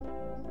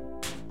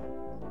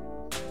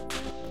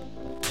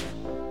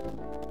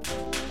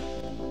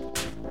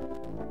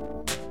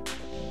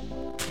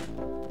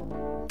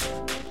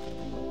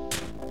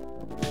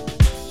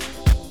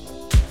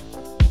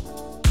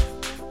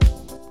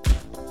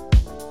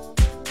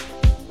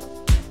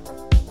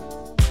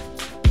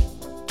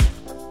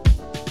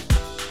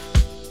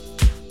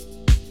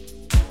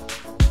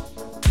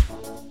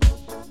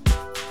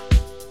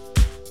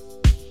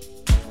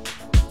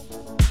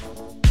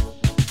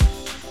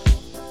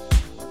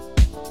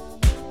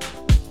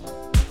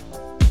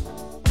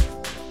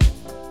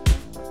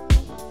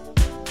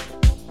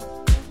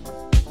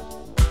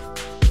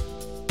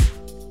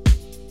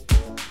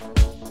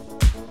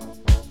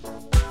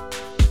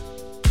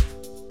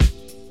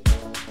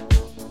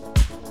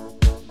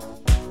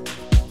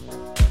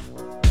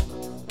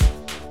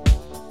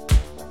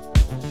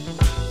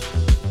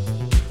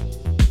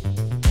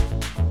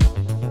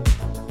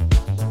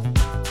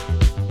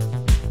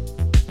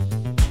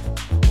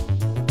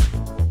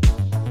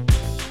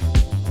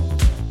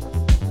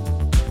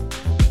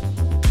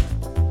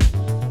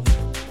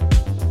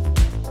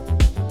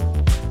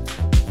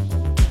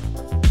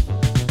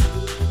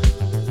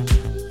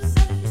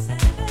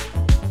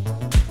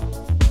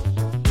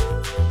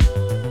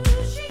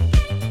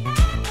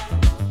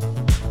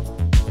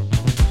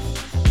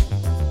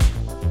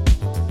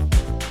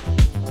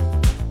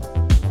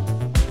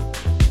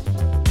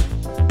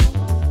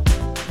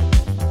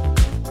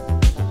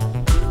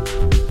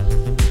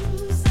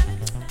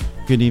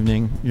Good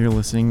evening. You're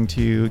listening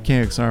to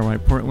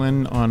KXRY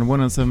Portland on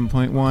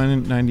 107.1,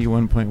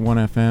 91.1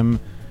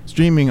 FM,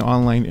 streaming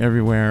online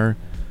everywhere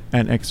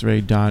at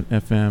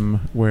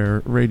xray.fm,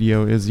 where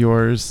radio is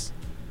yours.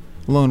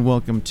 Hello and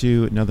welcome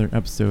to another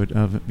episode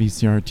of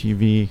VCR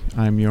TV.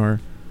 I'm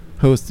your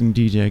host and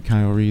DJ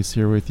Kyle Reese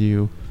here with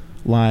you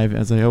live,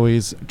 as I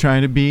always try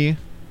to be.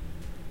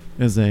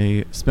 As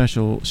a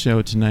special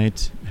show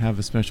tonight, have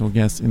a special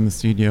guest in the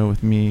studio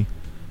with me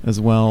as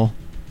well.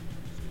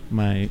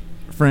 My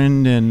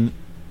friend and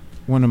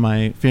one of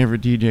my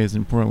favorite DJs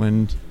in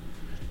Portland,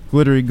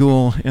 Glittery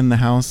Ghoul, in the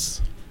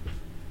house.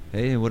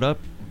 Hey, what up?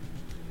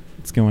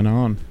 What's going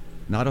on?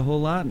 Not a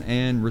whole lot,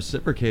 and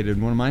reciprocated,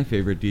 one of my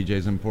favorite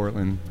DJs in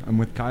Portland. I'm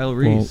with Kyle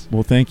Reese.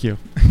 Well, thank you.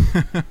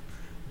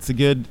 It's a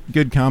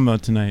good combo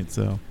tonight,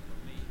 so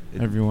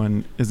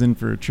everyone is in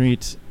for a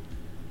treat.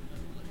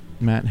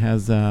 Matt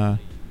has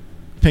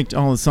picked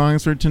all the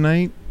songs for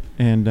tonight,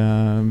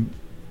 and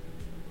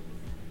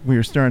we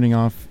are starting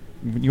off.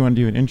 You want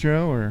to do an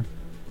intro, or?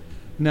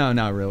 No,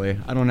 not really.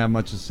 I don't have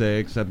much to say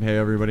except hey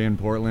everybody in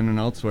Portland and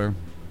elsewhere.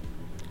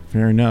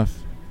 Fair enough.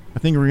 I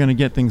think we're going to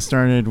get things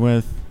started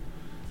with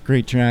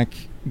great track,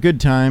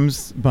 Good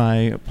Times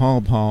by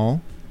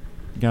Paul.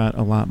 Got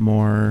a lot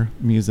more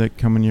music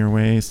coming your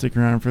way. Stick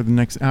around for the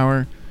next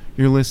hour.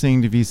 You're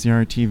listening to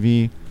VCR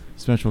TV,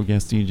 special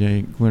guest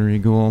DJ Glittery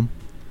Ghoul.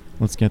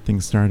 Let's get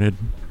things started.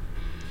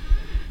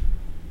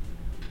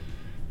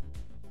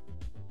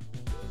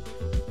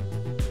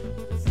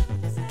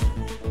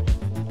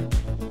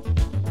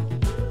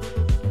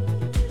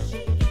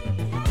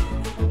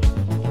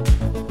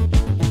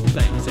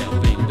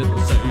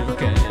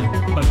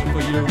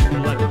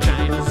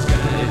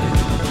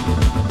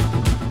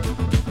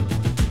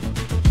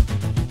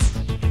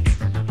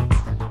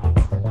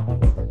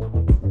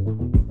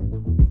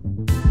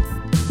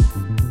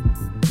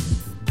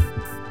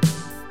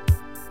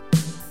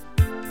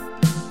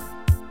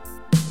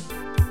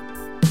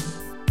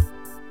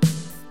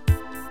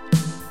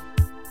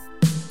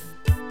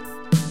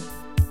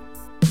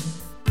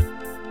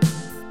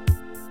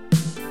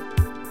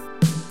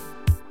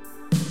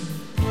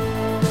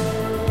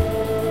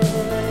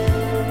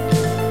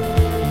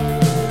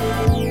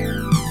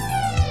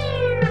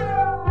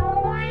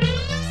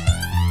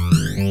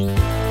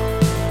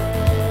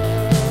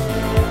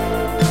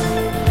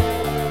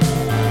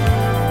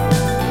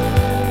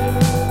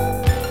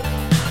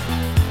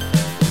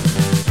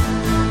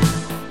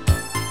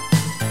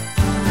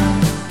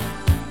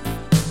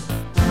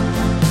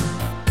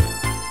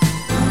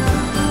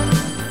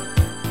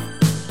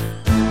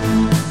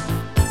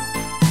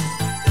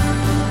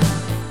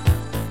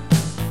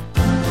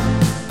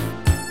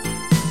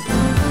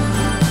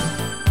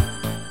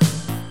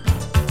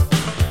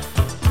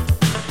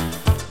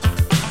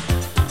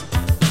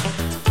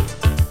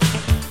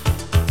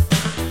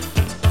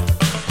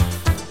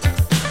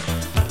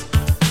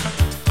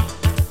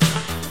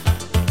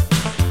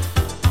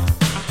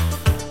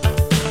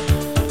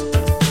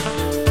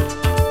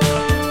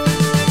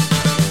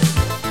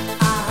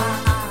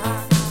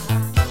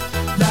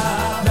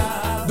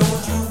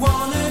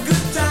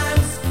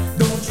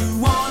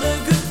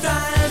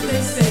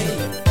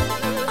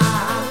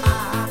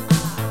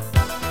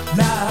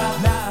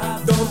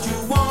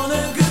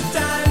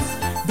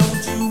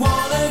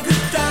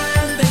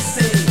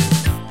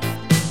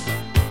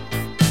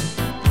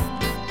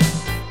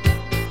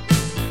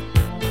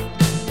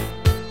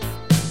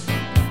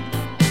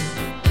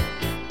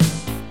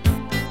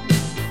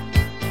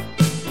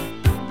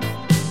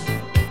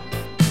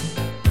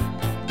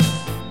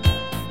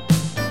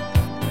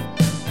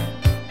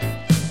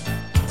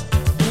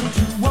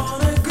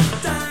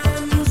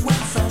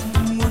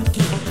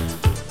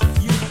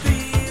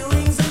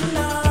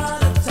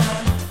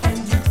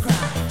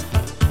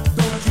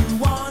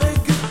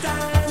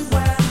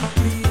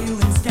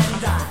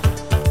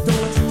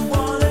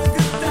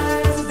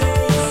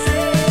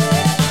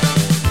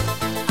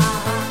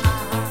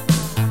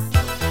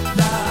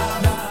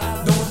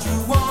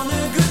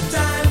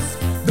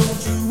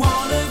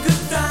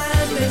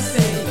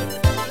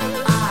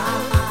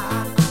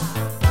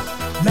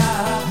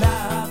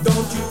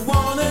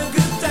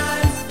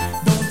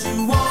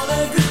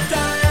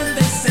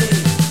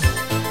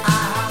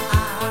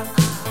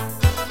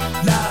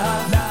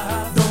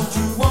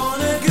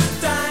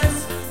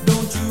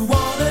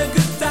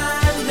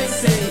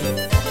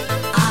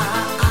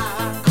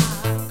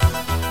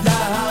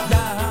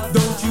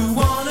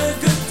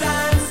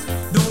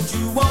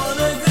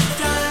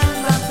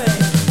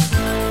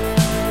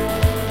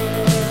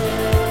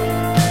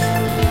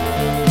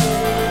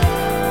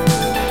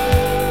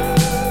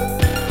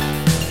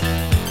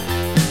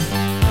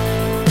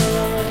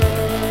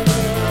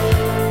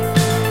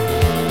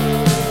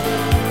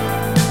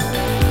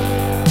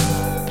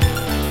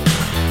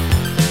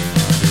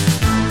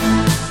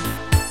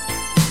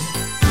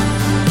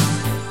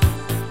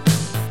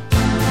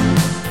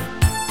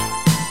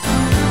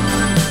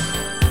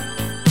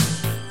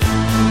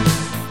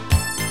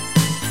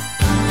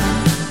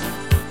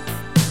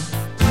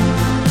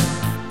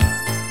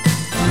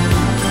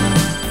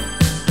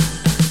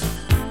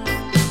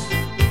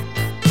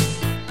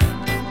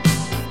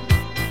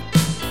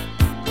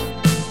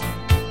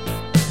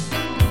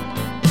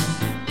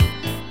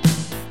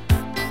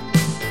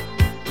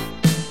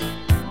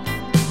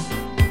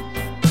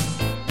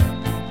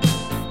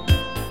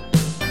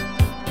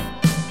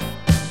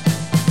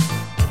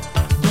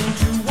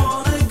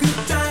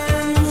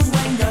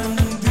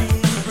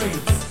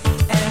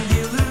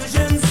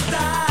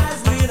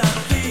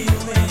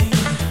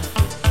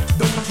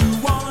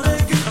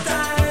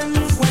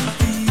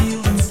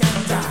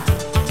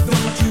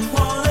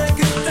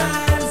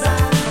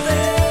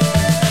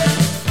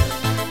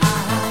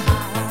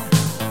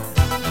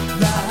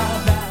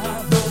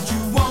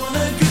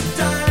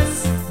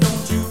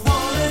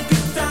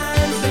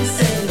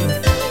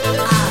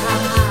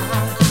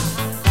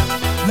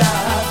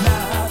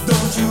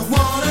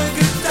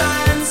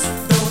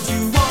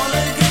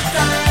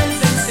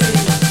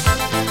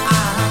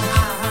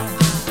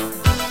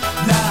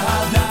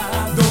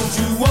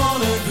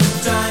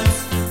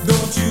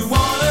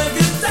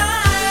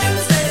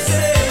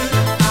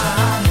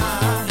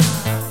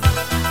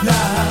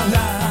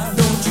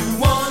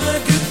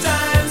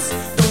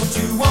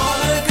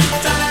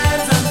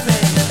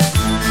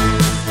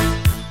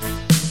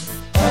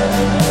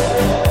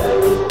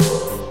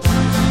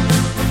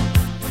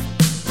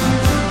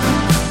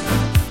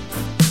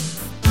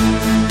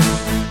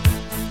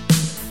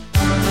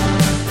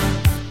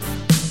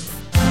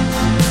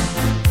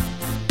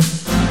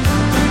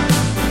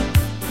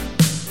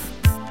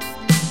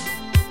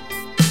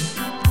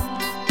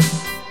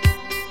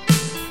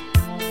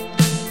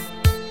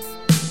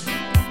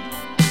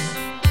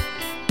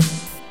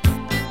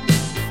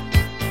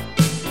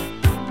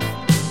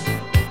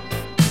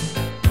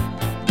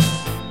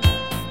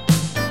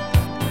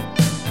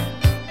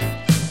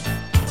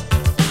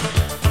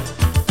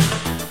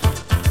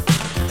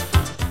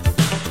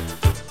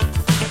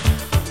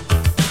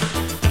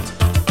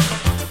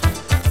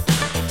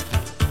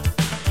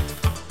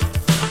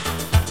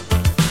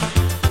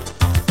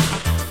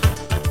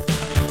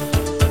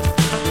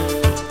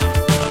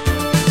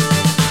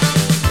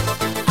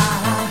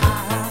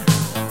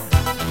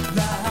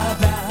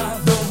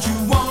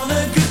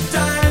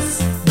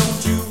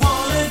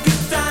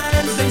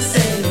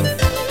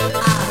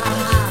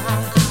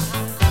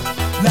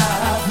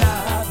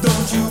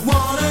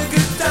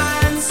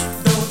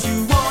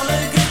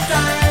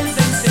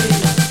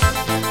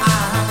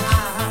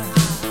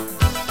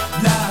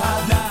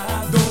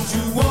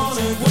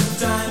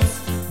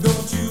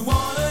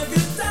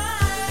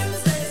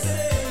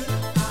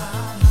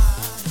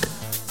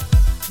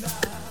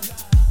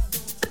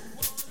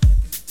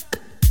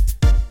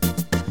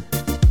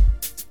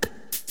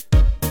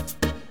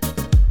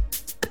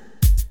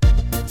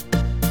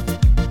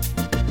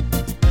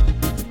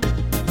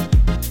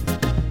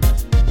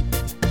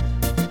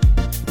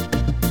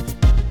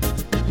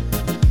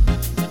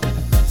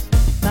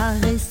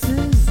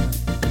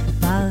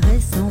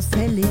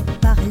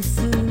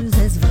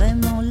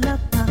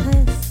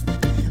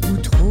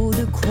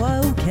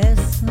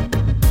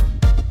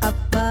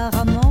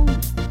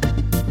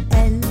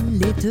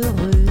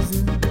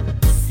 heureuse,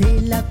 c'est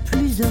la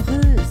plus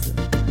heureuse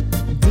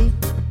des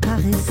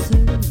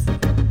paresseuses.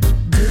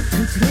 De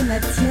toutes les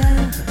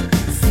matières,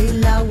 c'est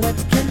la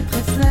ouate qu'elle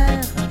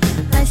préfère.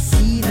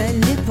 Passive,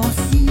 elle est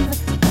pensive,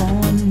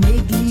 en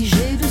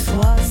négligé de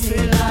soi.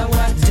 C'est la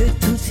ouate de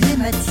toutes les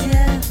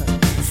matières,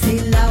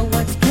 c'est la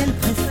ouate qu'elle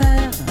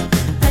préfère.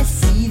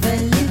 Passive,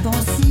 elle est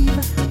pensive,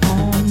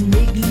 en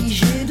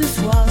négligé de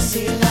soi.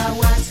 C'est la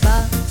ouate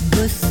pas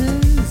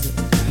bosseuse,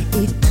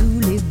 et tous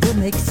les beaux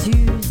mecs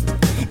s'usent.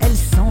 Elle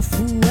s'en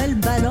fout, elle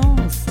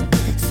balance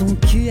son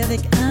cul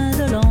avec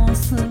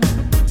indolence.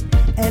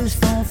 Elle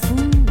s'en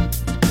fout,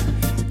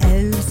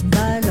 elle se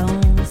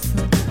balance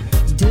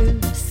de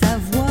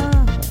savoir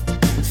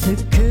ce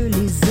que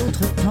les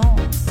autres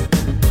pensent.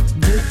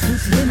 De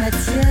toutes les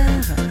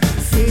matières,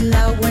 c'est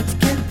la ouate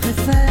qu'elle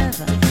préfère.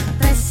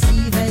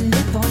 Passive, elle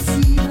est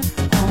pensive,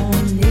 en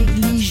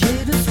négligé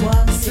de soi.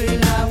 C'est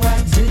la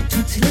ouate de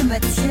toutes les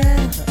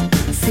matières,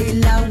 c'est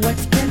la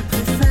ouate qu'elle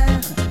préfère.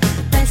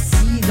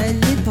 Passive, elle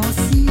est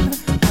pensive,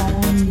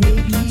 en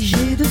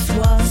négligé de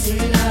soi. C'est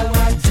la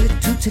ouate de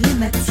toutes les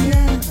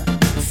matières,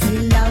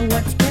 c'est la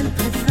ouate qu'elle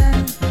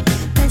préfère.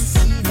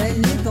 Passive, elle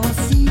est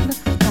pensive,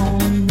 en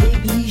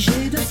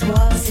négligé de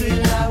soi. C'est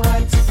la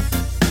ouate,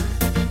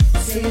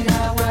 c'est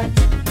la ouate,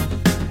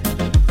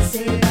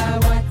 c'est la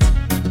ouate,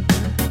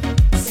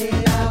 c'est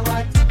la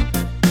ouate,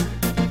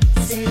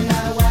 c'est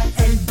la ouate.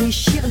 Elle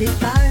déchire les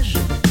pages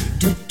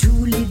de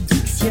tous les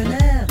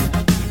dictionnaires.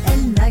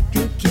 Elle n'a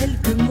que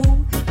quelques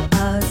mots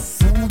à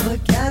son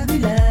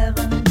vocabulaire.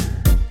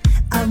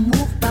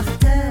 Amour par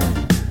terre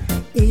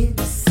et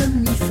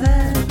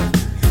somnifère.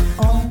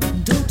 En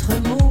d'autres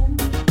mots,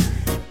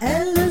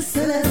 elle se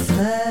laisse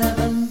faire.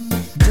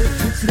 De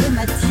toutes les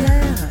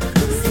matières,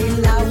 c'est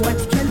la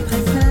ouate qu'elle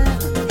préfère.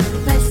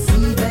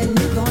 Passive, elle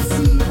est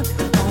pensive,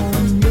 en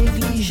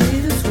négligé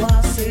de soi.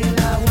 C'est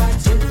la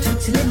ouate de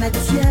toutes les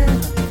matières,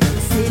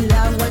 c'est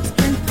la ouate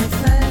qu'elle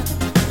préfère.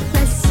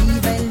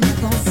 Passive, elle est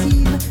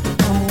pensive,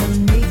 en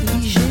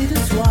négligé de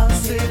soi.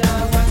 C'est la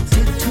ouate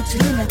de toutes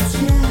les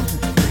matières,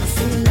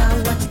 c'est la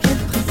ouate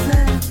qu'elle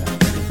préfère.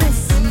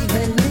 Passive,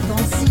 elle est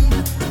pensive,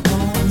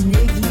 en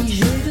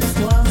négligé de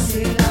soi.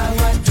 C'est la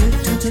ouate de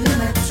toutes les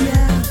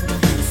matières,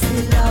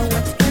 c'est la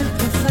ouate qu'elle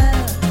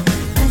préfère.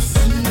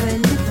 Passive,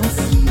 elle est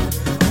pensive,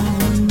 en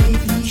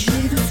négligé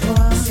de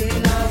soi. C'est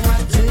la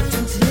ouate de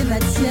toutes les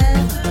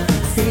matières,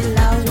 c'est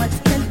la ouate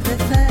qu'elle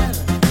préfère.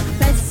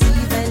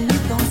 Passive, elle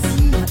est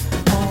pensive,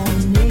 en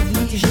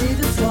négligé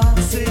de soi.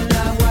 C'est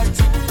la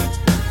ouate,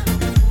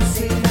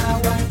 c'est la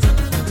ouate,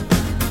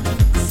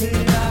 c'est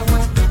la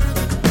ouate,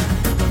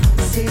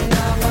 c'est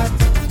la ouate,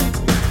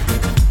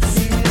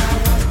 c'est la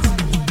ouate.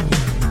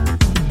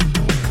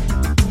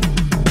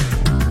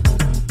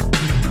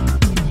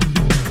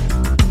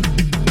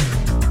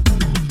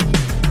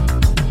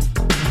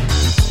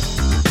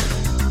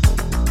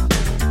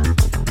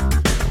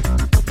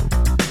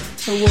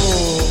 A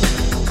wall,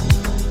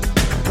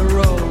 a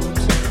road,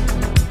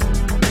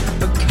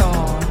 a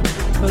car,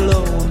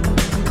 alone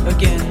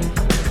again,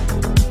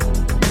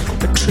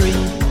 a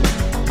tree,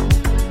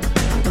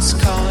 a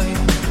sky,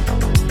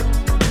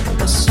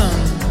 a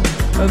sun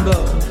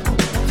above,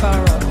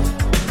 far up,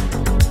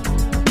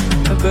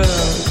 a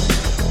bird,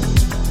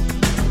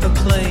 a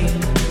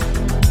plane,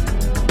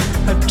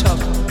 a top,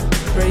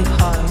 very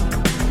high,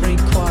 very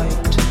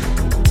quiet,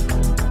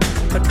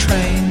 a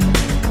train,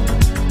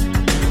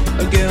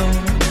 a girl,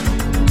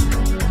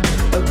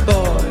 a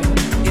boy,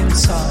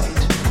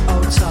 inside,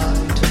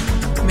 outside,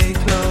 make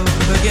love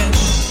again,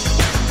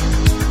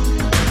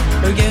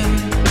 again,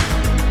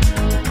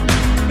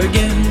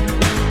 again,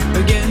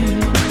 again,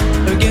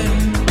 again.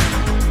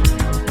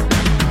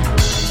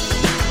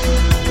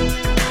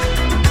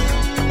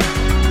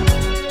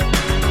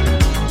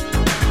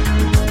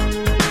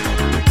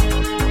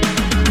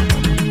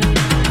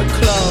 A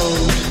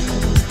cloud,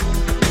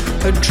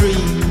 a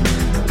dream,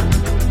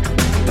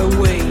 a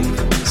wave,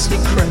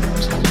 secret,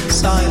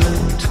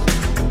 silent,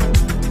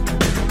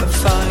 a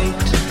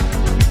fight,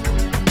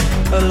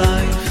 a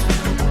life,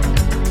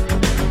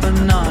 a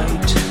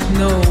night,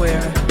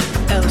 nowhere,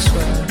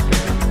 elsewhere,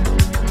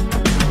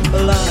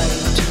 a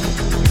light,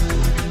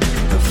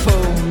 a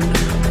phone,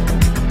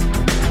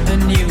 a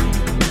new,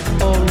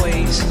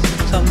 always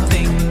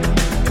something,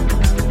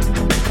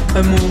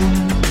 a moon,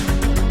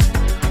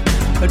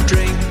 a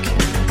drink,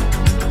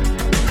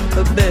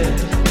 a bed,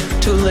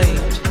 too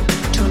late,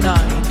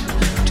 tonight,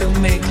 to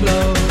make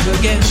love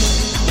again,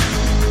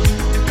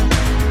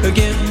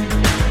 again,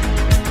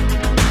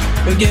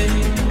 again,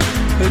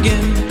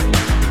 again,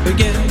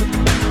 again.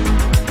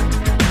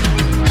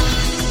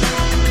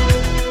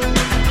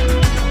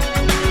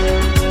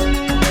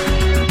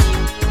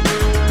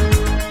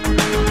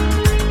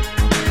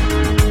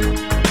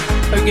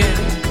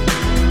 Again,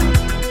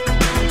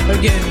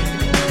 again,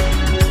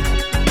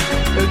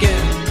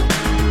 again.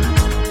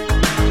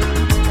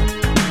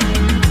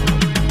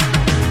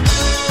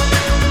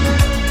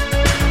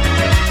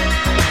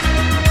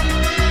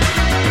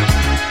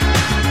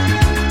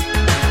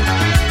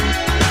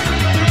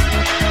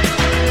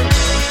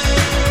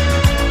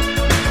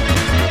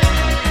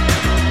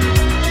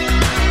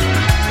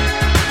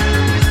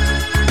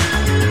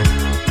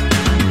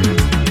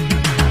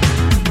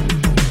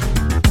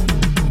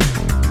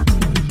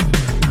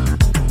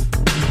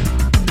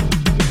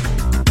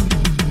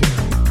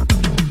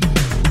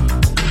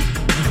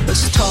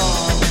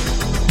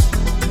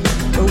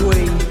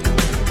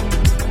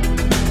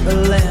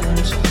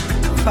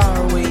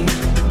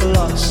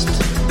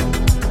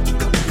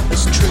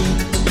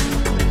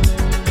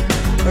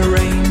 a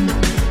rain,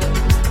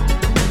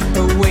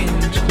 a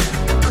wind,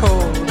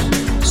 cold,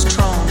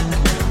 strong.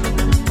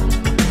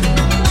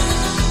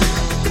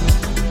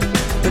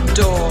 A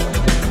door,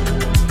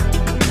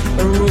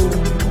 a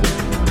room,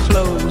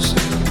 closed,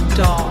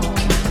 dark.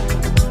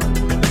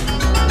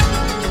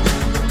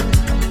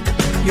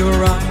 Your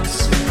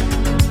eyes,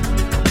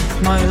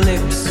 my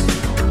lips,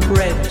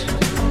 red,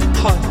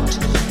 hot,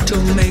 to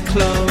make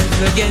love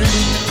again,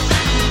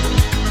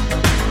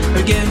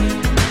 again,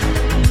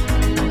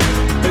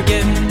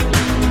 again,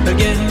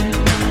 again,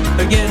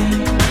 again.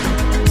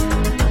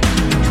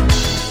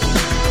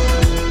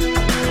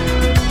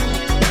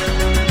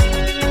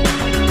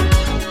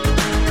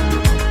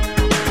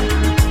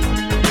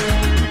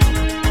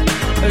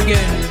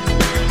 Again,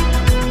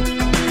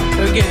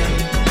 again,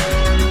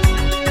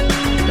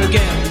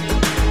 again.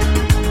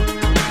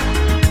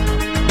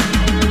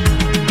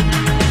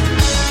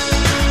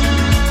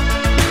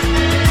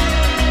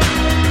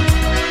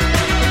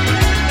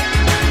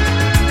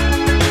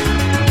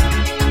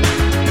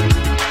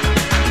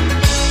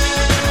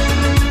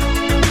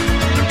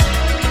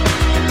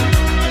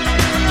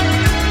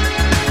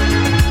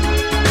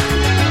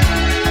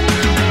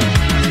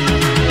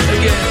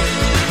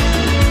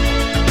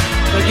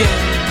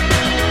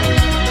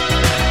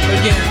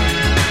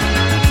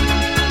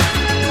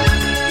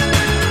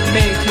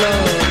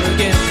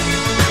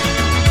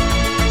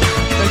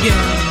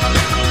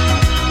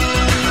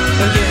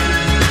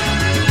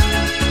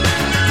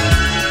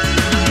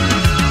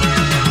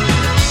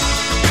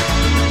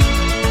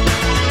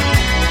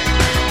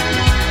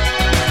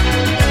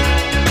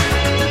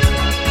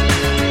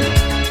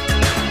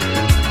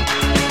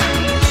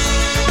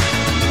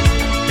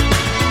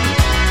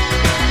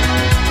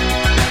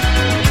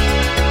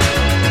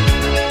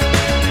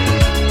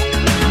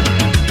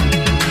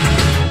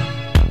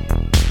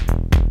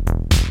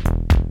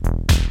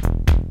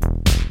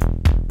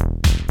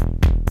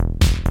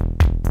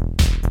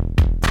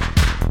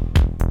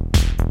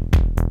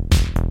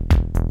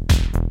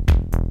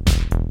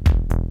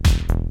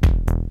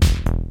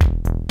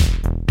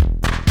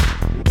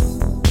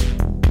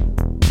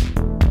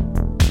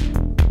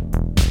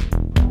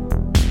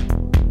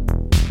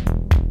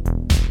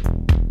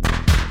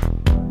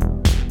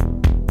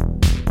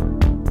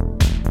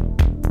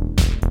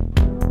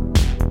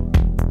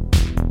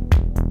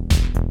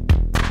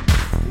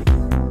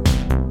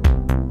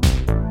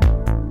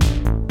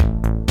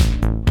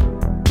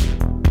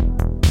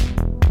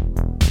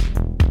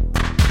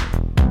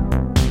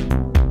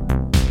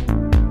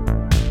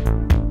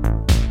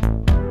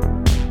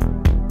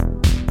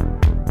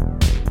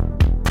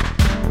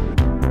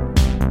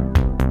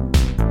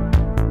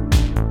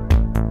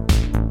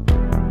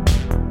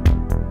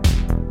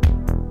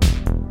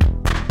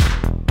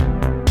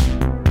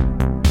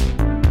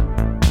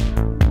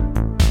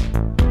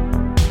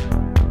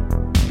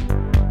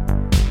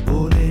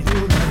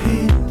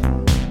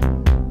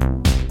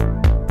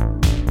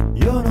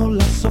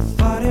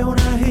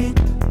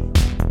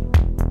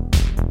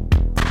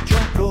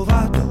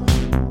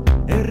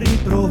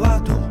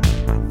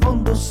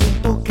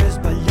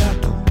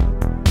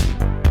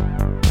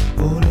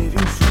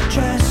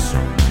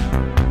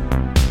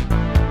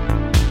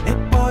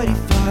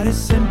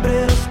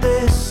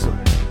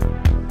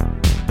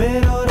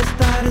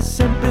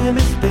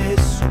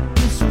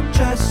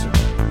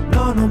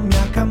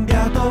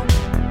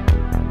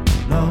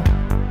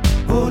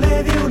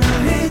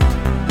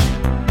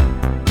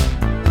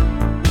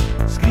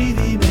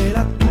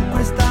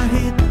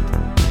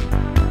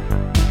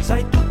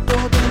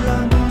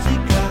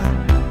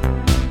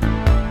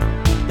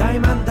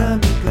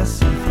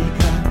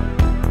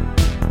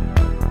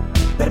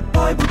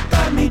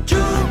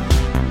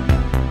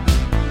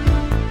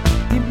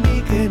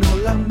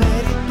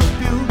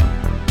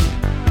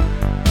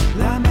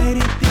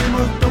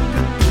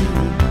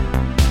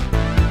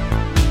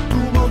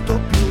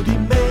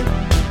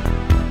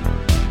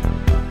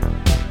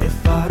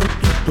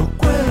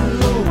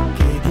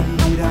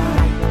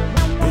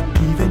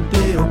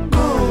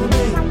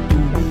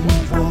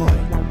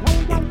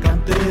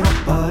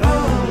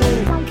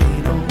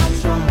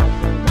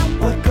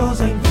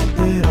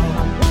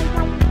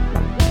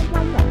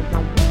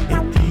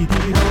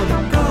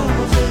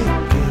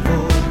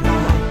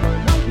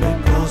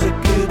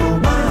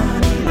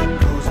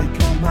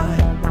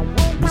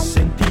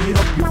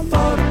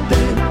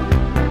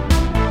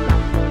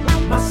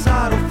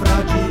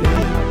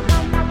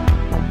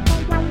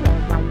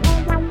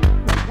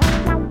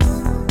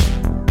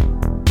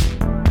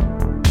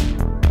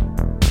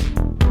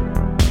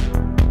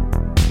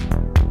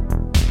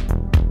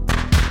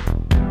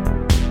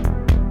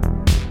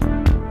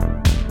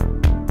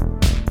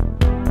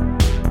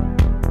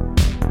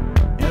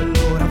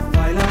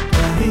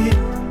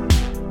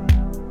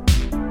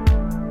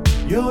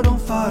 Io non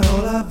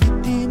farò la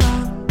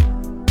vittima,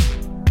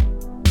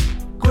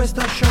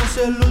 questa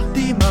chance è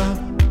l'ultima,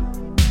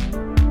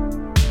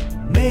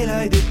 me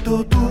l'hai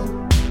detto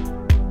tu,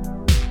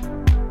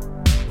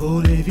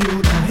 volevi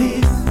una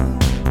hit,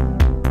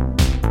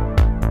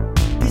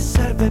 ti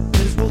serve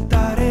per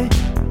svoltare,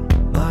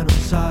 ma non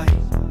sai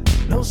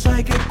Non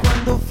sai che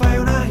quando fai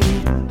una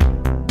hit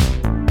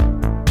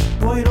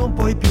poi non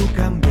puoi più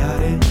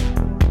cambiare,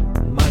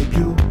 mai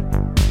più.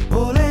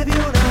 Volevi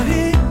una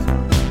hit,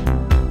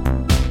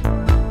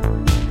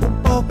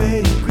 un po'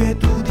 per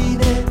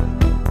inquietudine.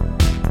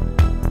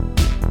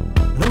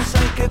 Non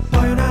sai che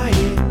poi una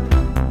hit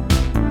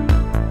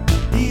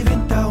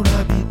diventa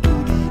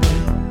un'abitudine.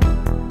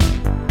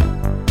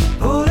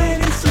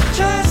 Volevi il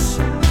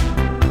successo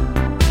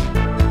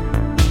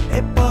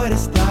e poi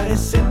restare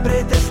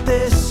sempre te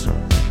stesso,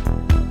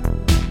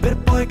 per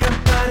poi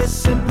cantare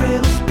sempre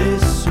lo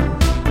stesso,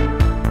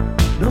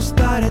 non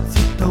stare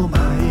zitto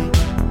mai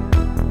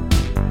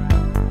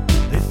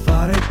e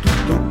fare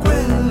tutto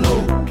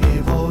quello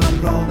che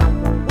vorrò,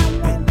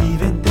 e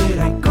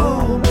diventerai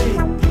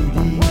come ti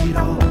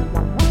dirò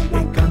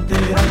e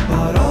canterai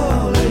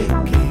parole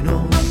che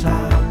non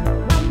sai,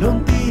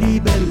 non ti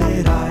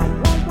ribellerai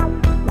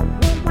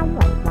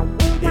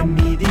e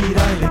mi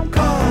dirai le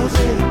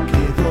cose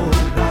che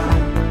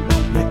vorrai,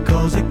 le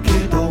cose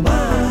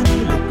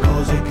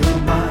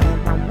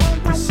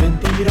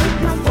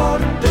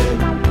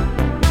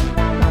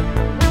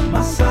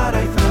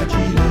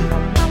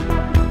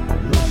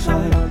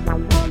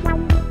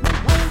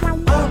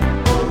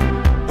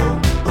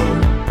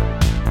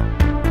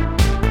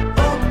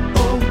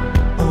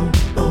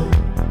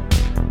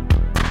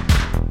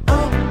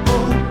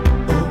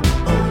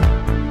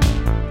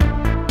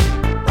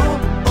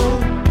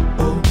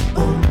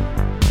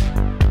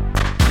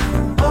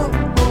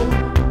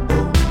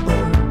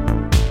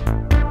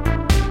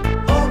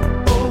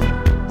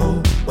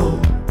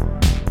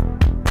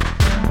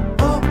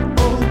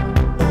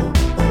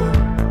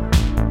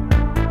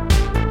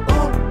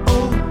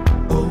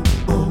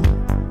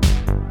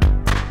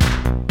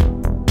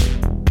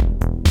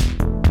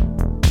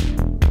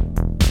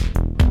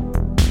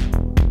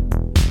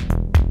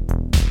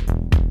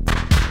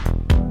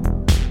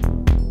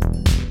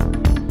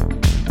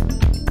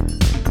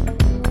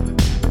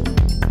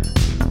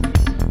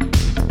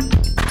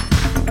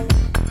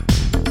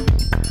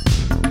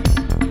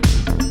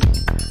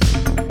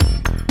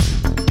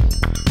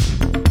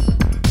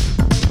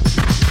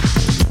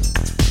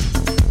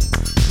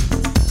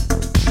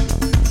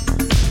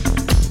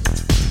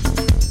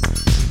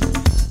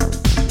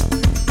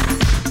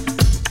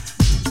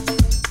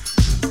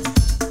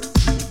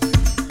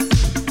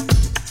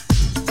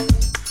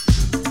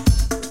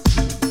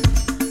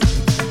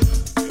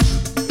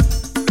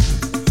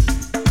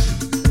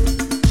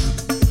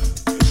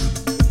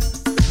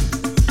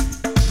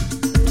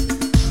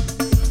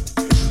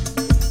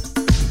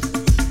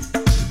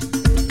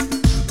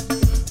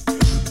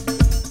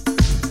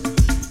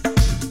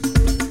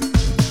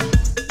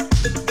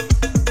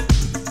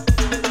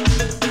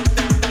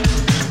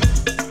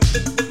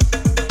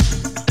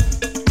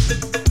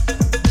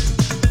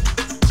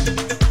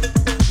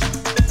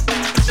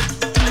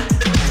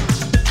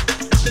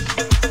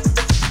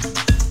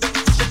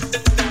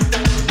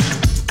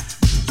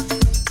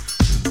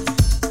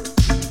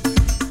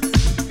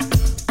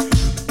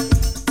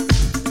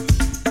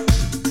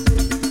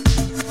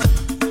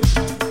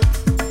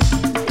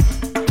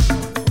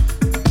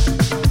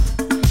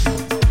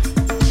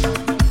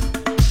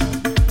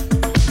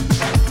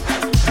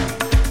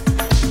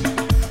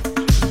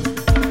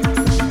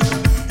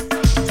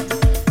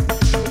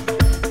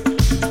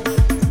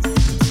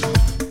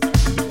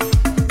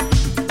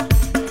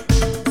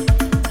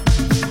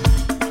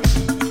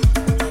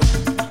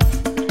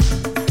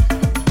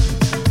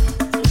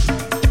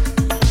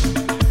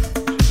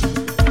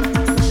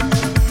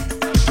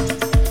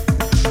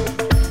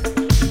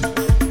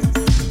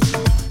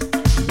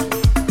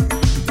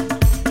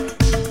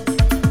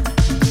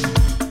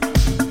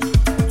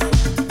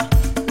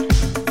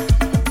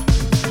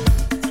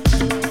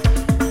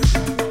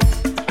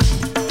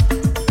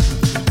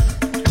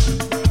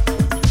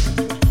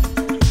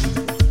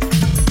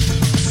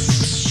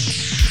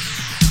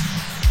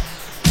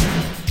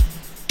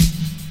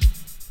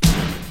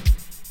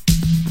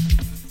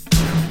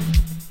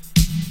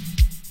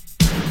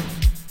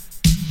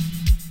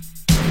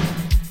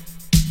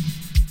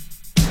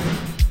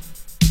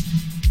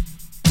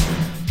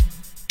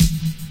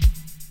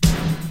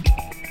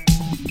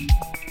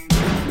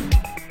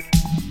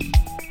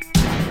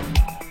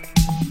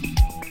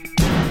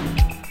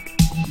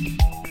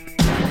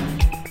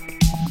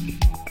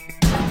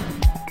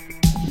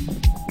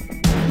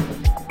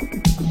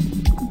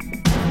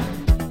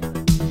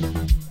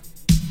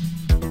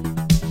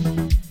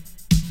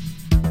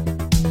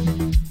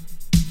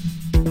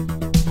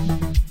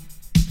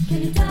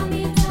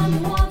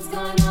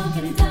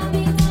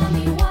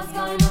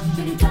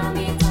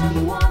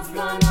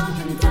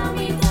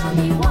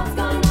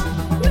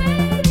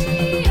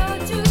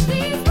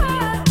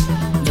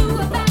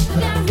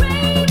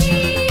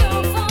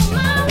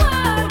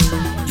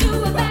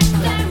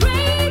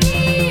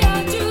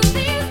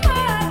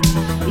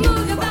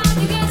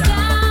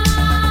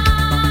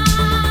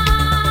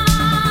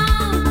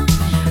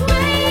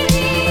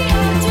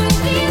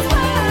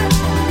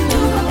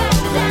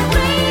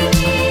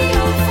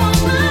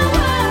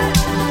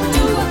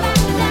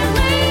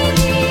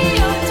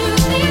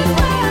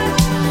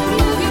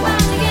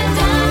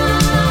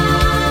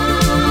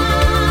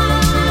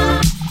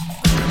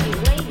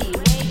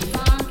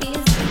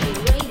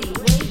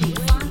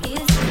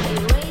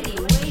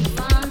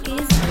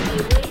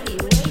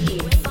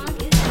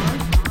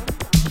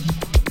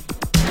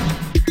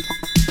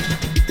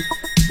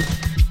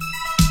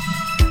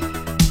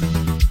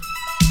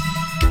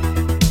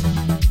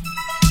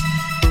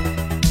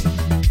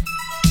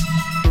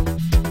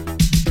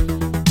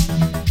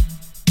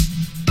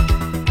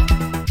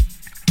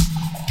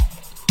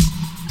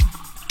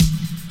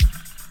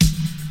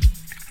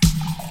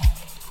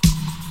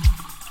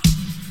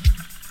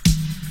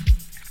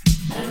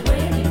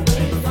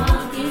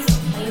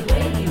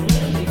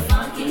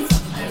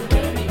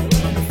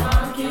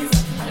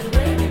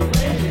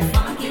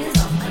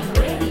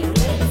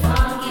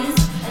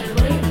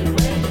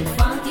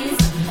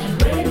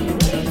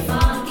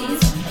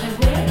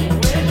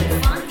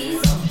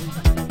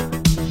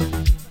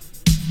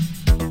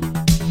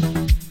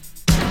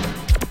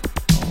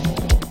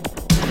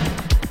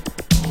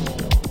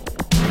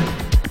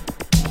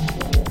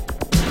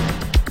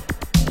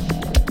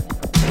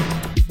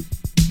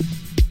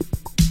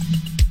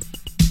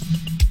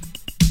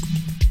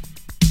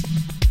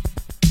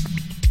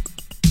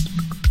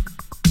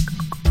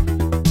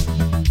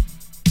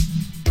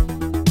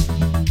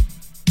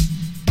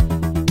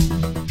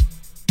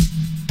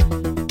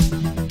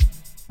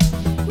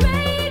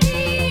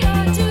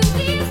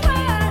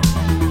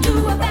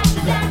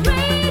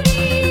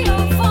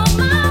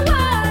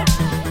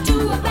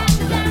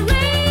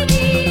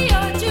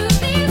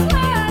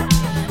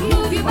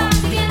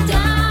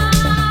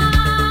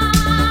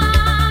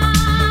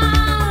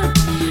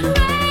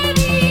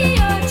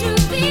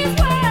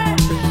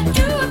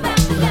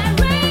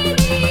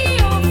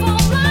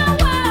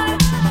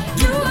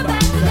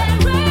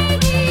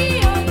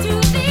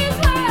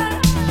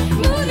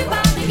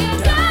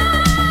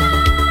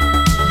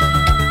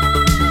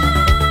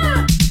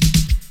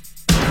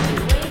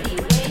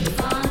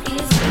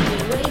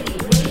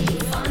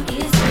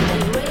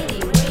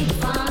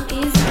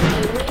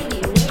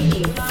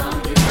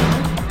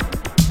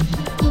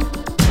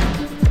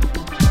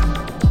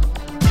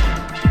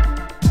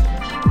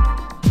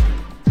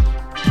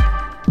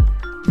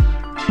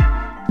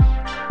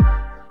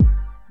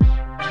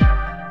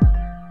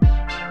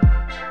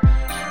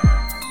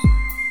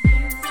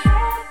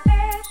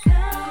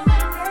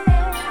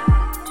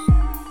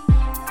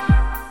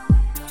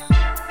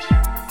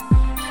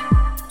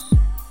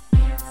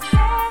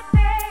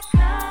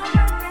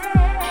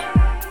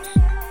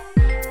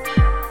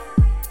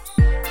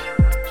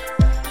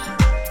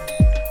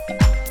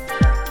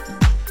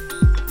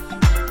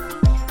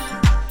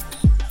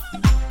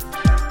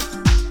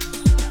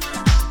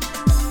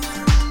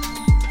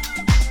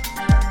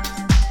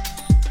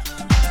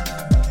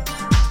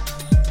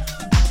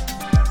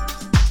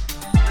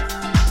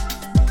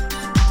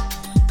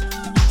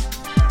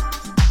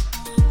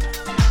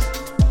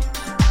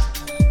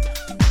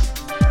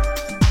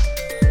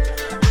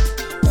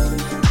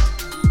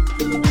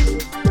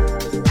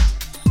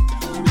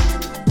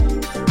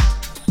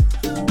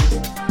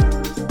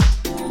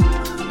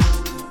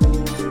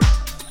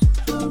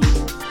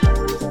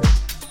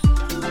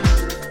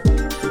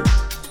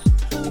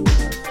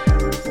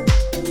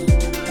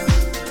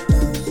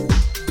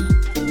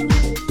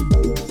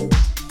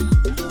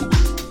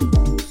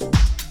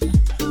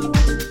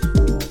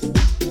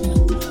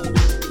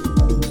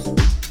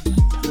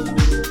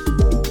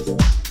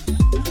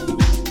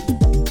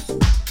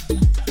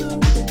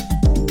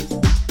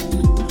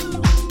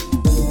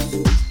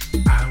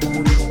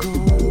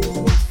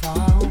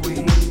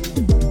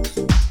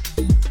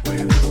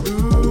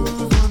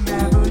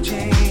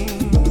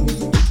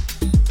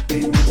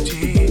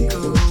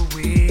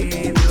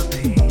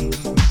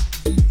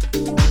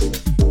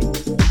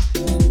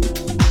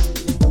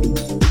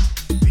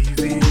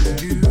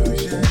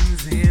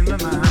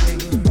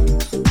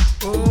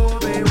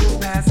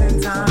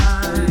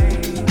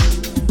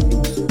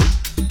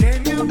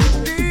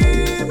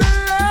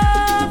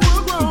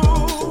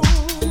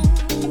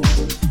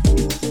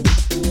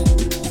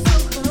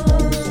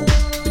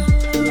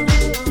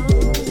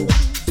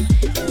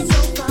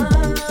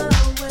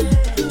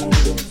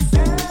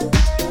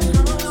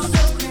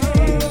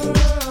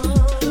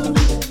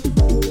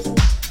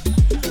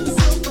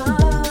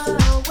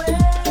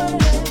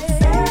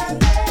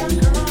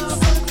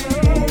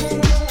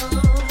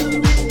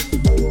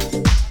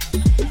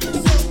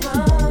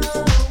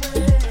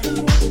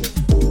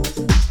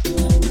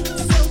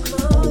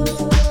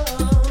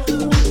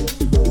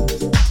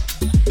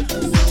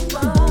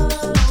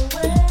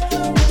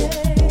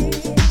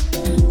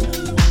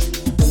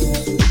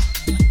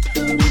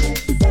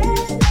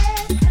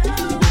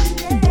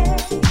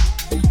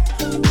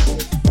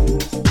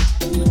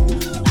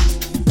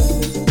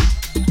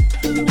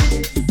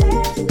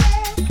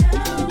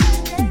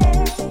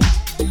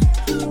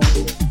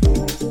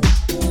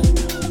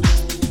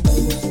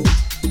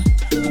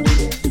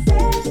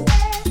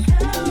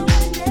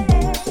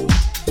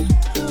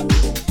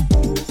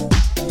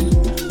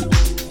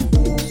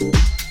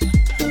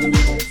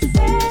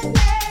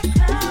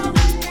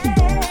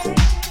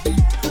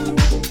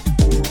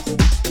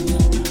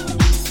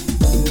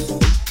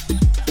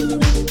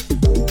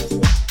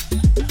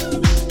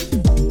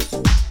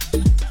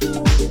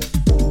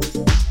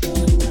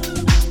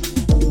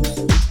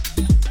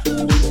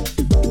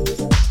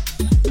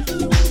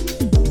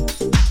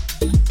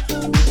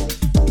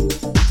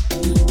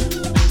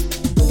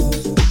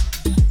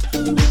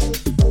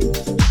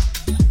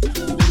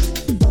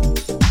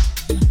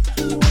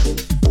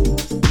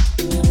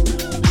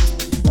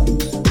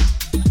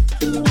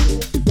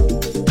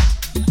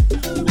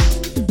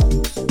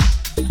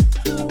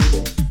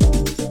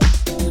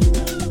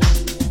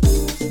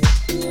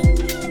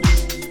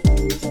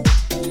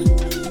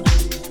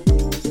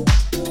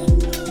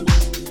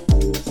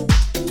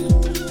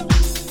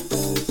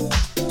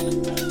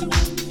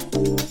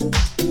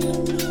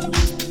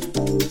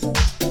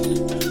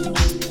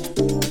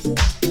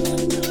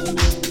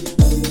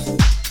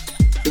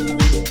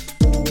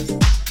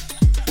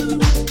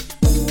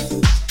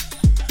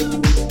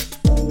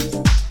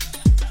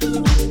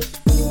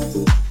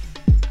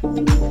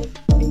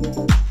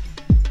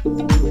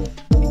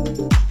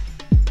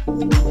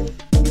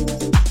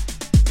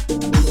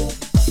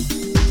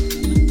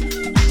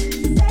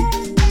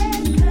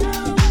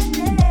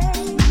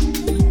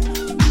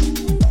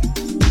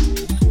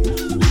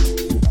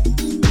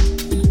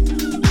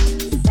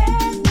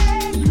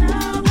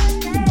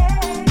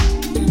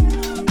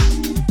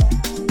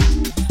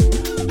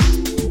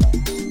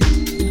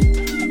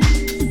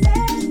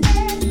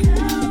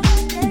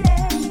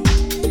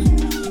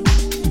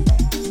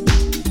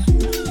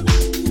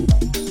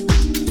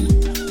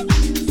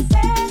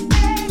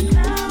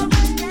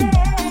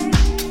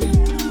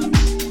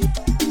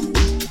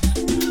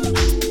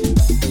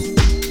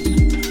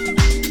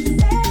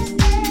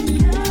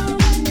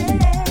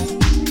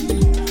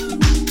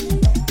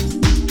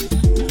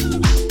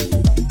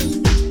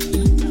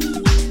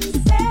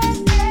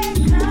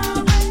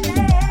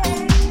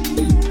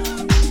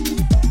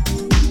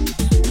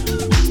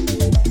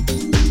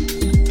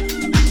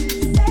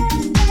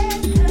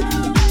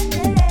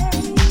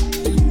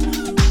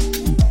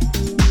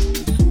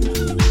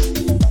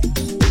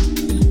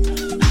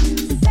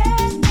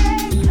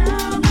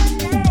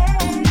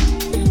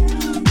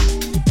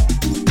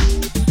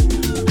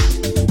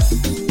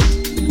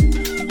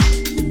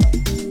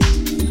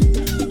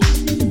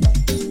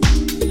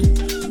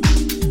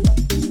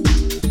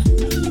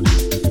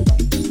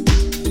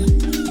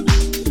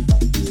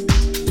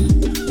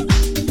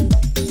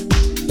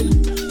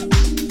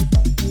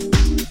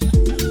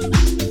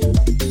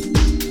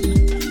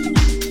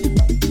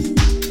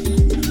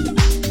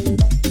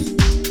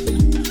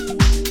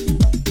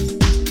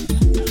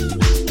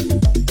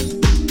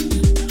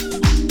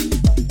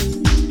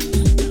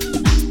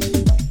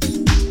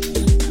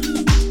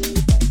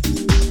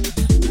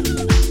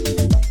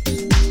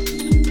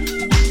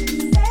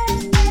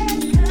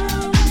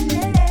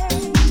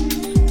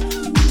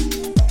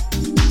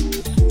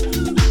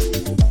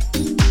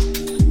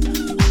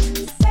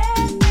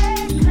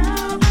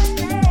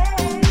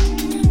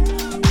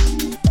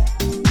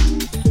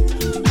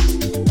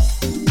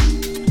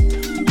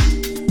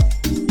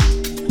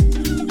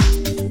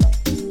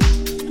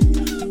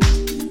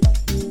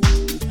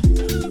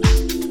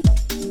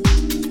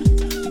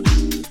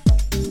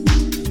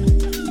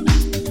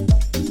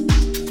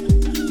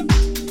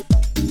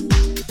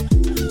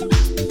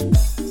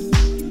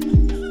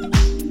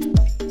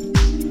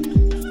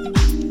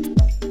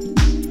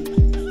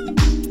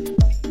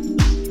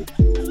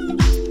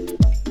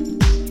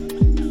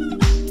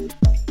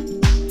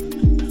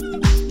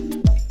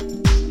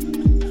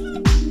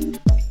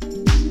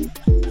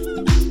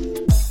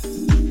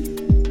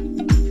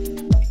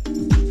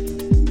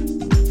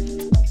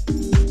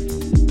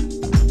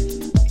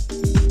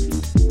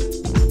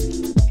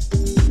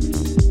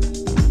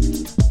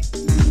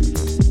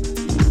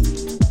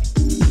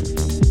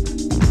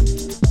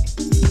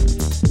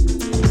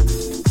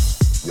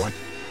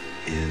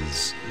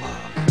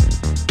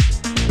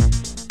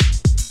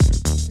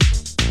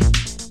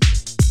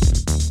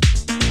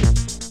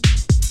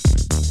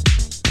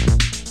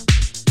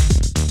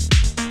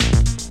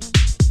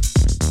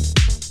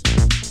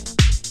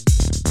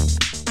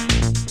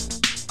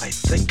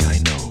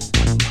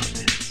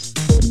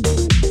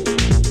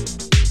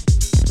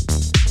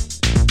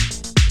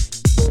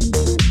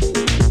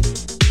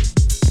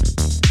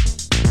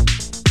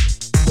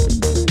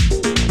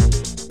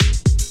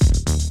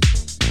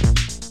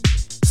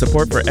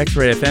Support for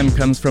X-Ray FM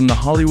comes from the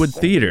Hollywood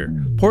Theater,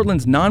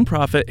 Portland's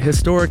nonprofit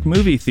historic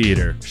movie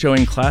theater,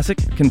 showing classic,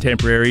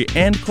 contemporary,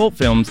 and cult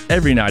films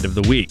every night of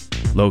the week.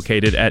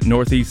 Located at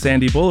Northeast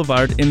Sandy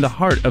Boulevard in the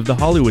heart of the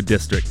Hollywood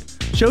District.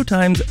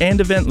 Showtimes and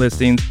event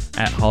listings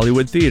at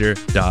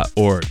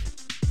hollywoodtheater.org.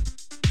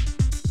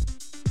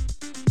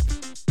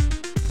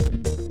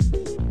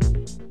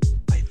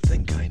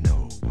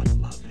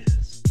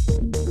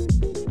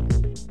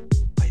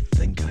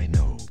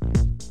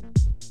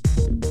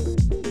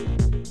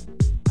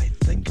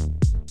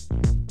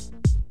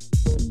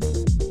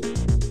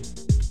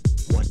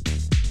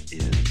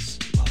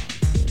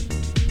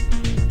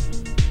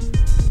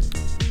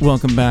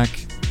 Welcome back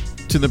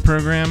to the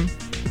program.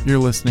 You're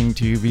listening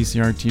to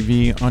VCR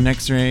TV on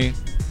X-Ray.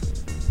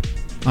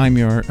 I'm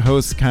your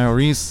host, Kyle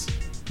Reese.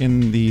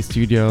 In the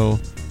studio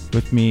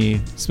with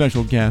me,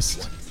 special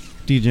guest,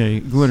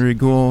 DJ Glittery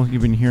Ghoul.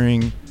 You've been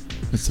hearing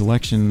the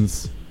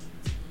selections.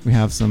 We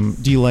have some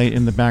D-Light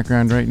in the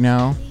background right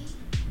now.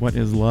 What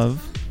is Love?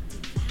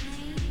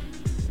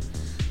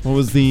 What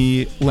was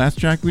the last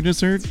track we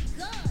just heard?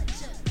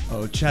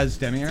 Oh, Chaz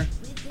Demier.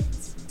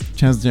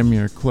 Chaz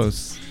Demier,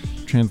 close.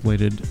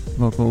 Translated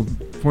vocal.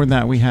 For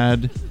that we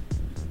had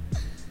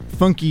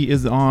Funky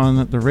is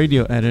on the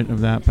radio edit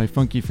of that by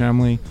Funky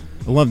Family.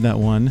 I love that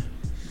one.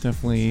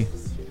 Definitely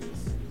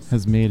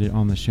has made it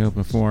on the show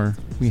before.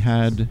 We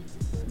had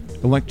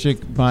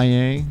Electric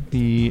Baye,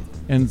 the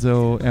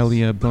Enzo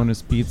Elia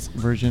bonus beats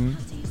version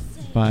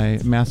by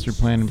Master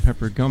Plan and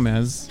Pepper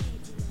Gomez.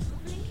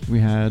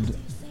 We had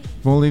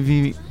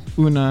Volevi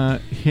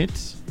Una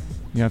Hit.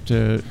 You have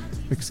to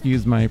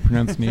excuse my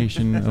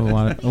pronunciation of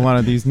a lot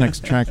of these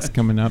next tracks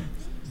coming up,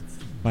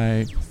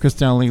 by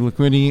Cristalli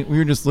Liquidi. We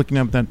were just looking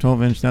up that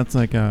 12-inch. That's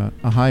like a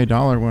high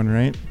dollar one,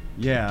 right?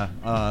 Yeah,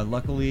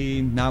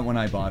 luckily not when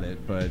I bought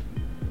it, but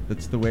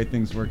that's the way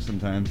things work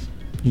sometimes.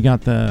 You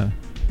got the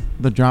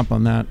drop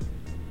on that.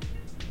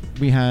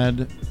 We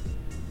had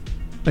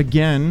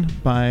Again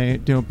by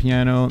Deo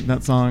Piano.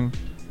 That song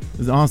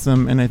is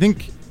awesome, and I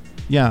think,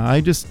 yeah,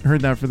 I just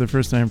heard that for the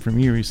first time from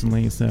you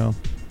recently, so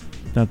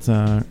that's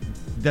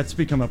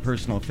become a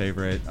personal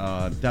favorite.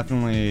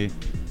 Definitely,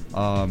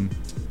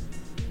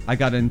 I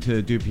got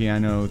into Do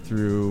Piano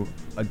through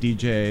a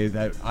DJ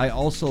that I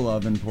also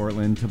love in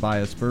Portland,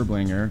 Tobias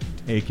Burblinger,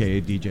 aka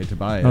DJ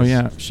Tobias. Oh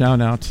yeah,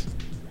 shout out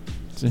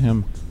to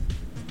him.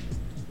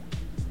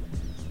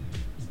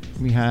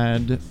 We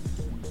had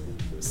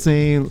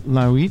C'est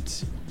la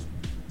Huit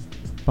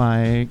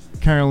by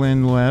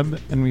Carolyn Webb,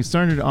 and we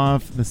started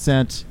off the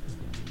set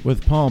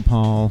with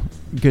Paul,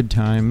 Good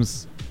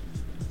Times,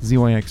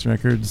 ZYX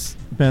Records,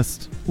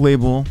 best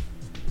label.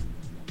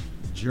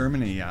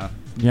 Germany, yeah.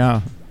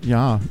 Yeah.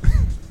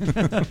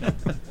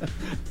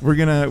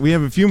 We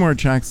have a few more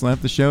tracks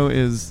left. The show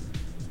is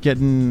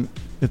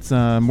it's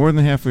more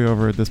than halfway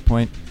over at this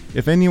point.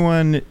 If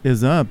anyone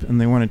is up and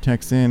they want to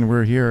text in,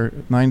 we're here,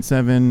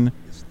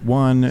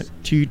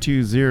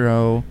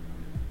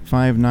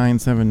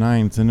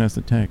 971-220-5979. Send us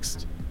a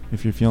text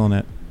if you're feeling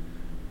it.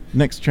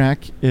 Next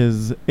track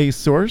is A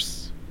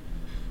Source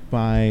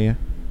by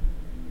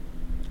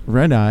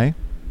Red Eye.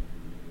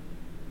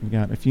 We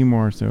got a few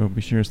more, so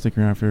be sure to stick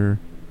around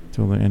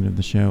till the end of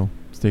the show.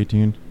 Stay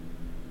tuned.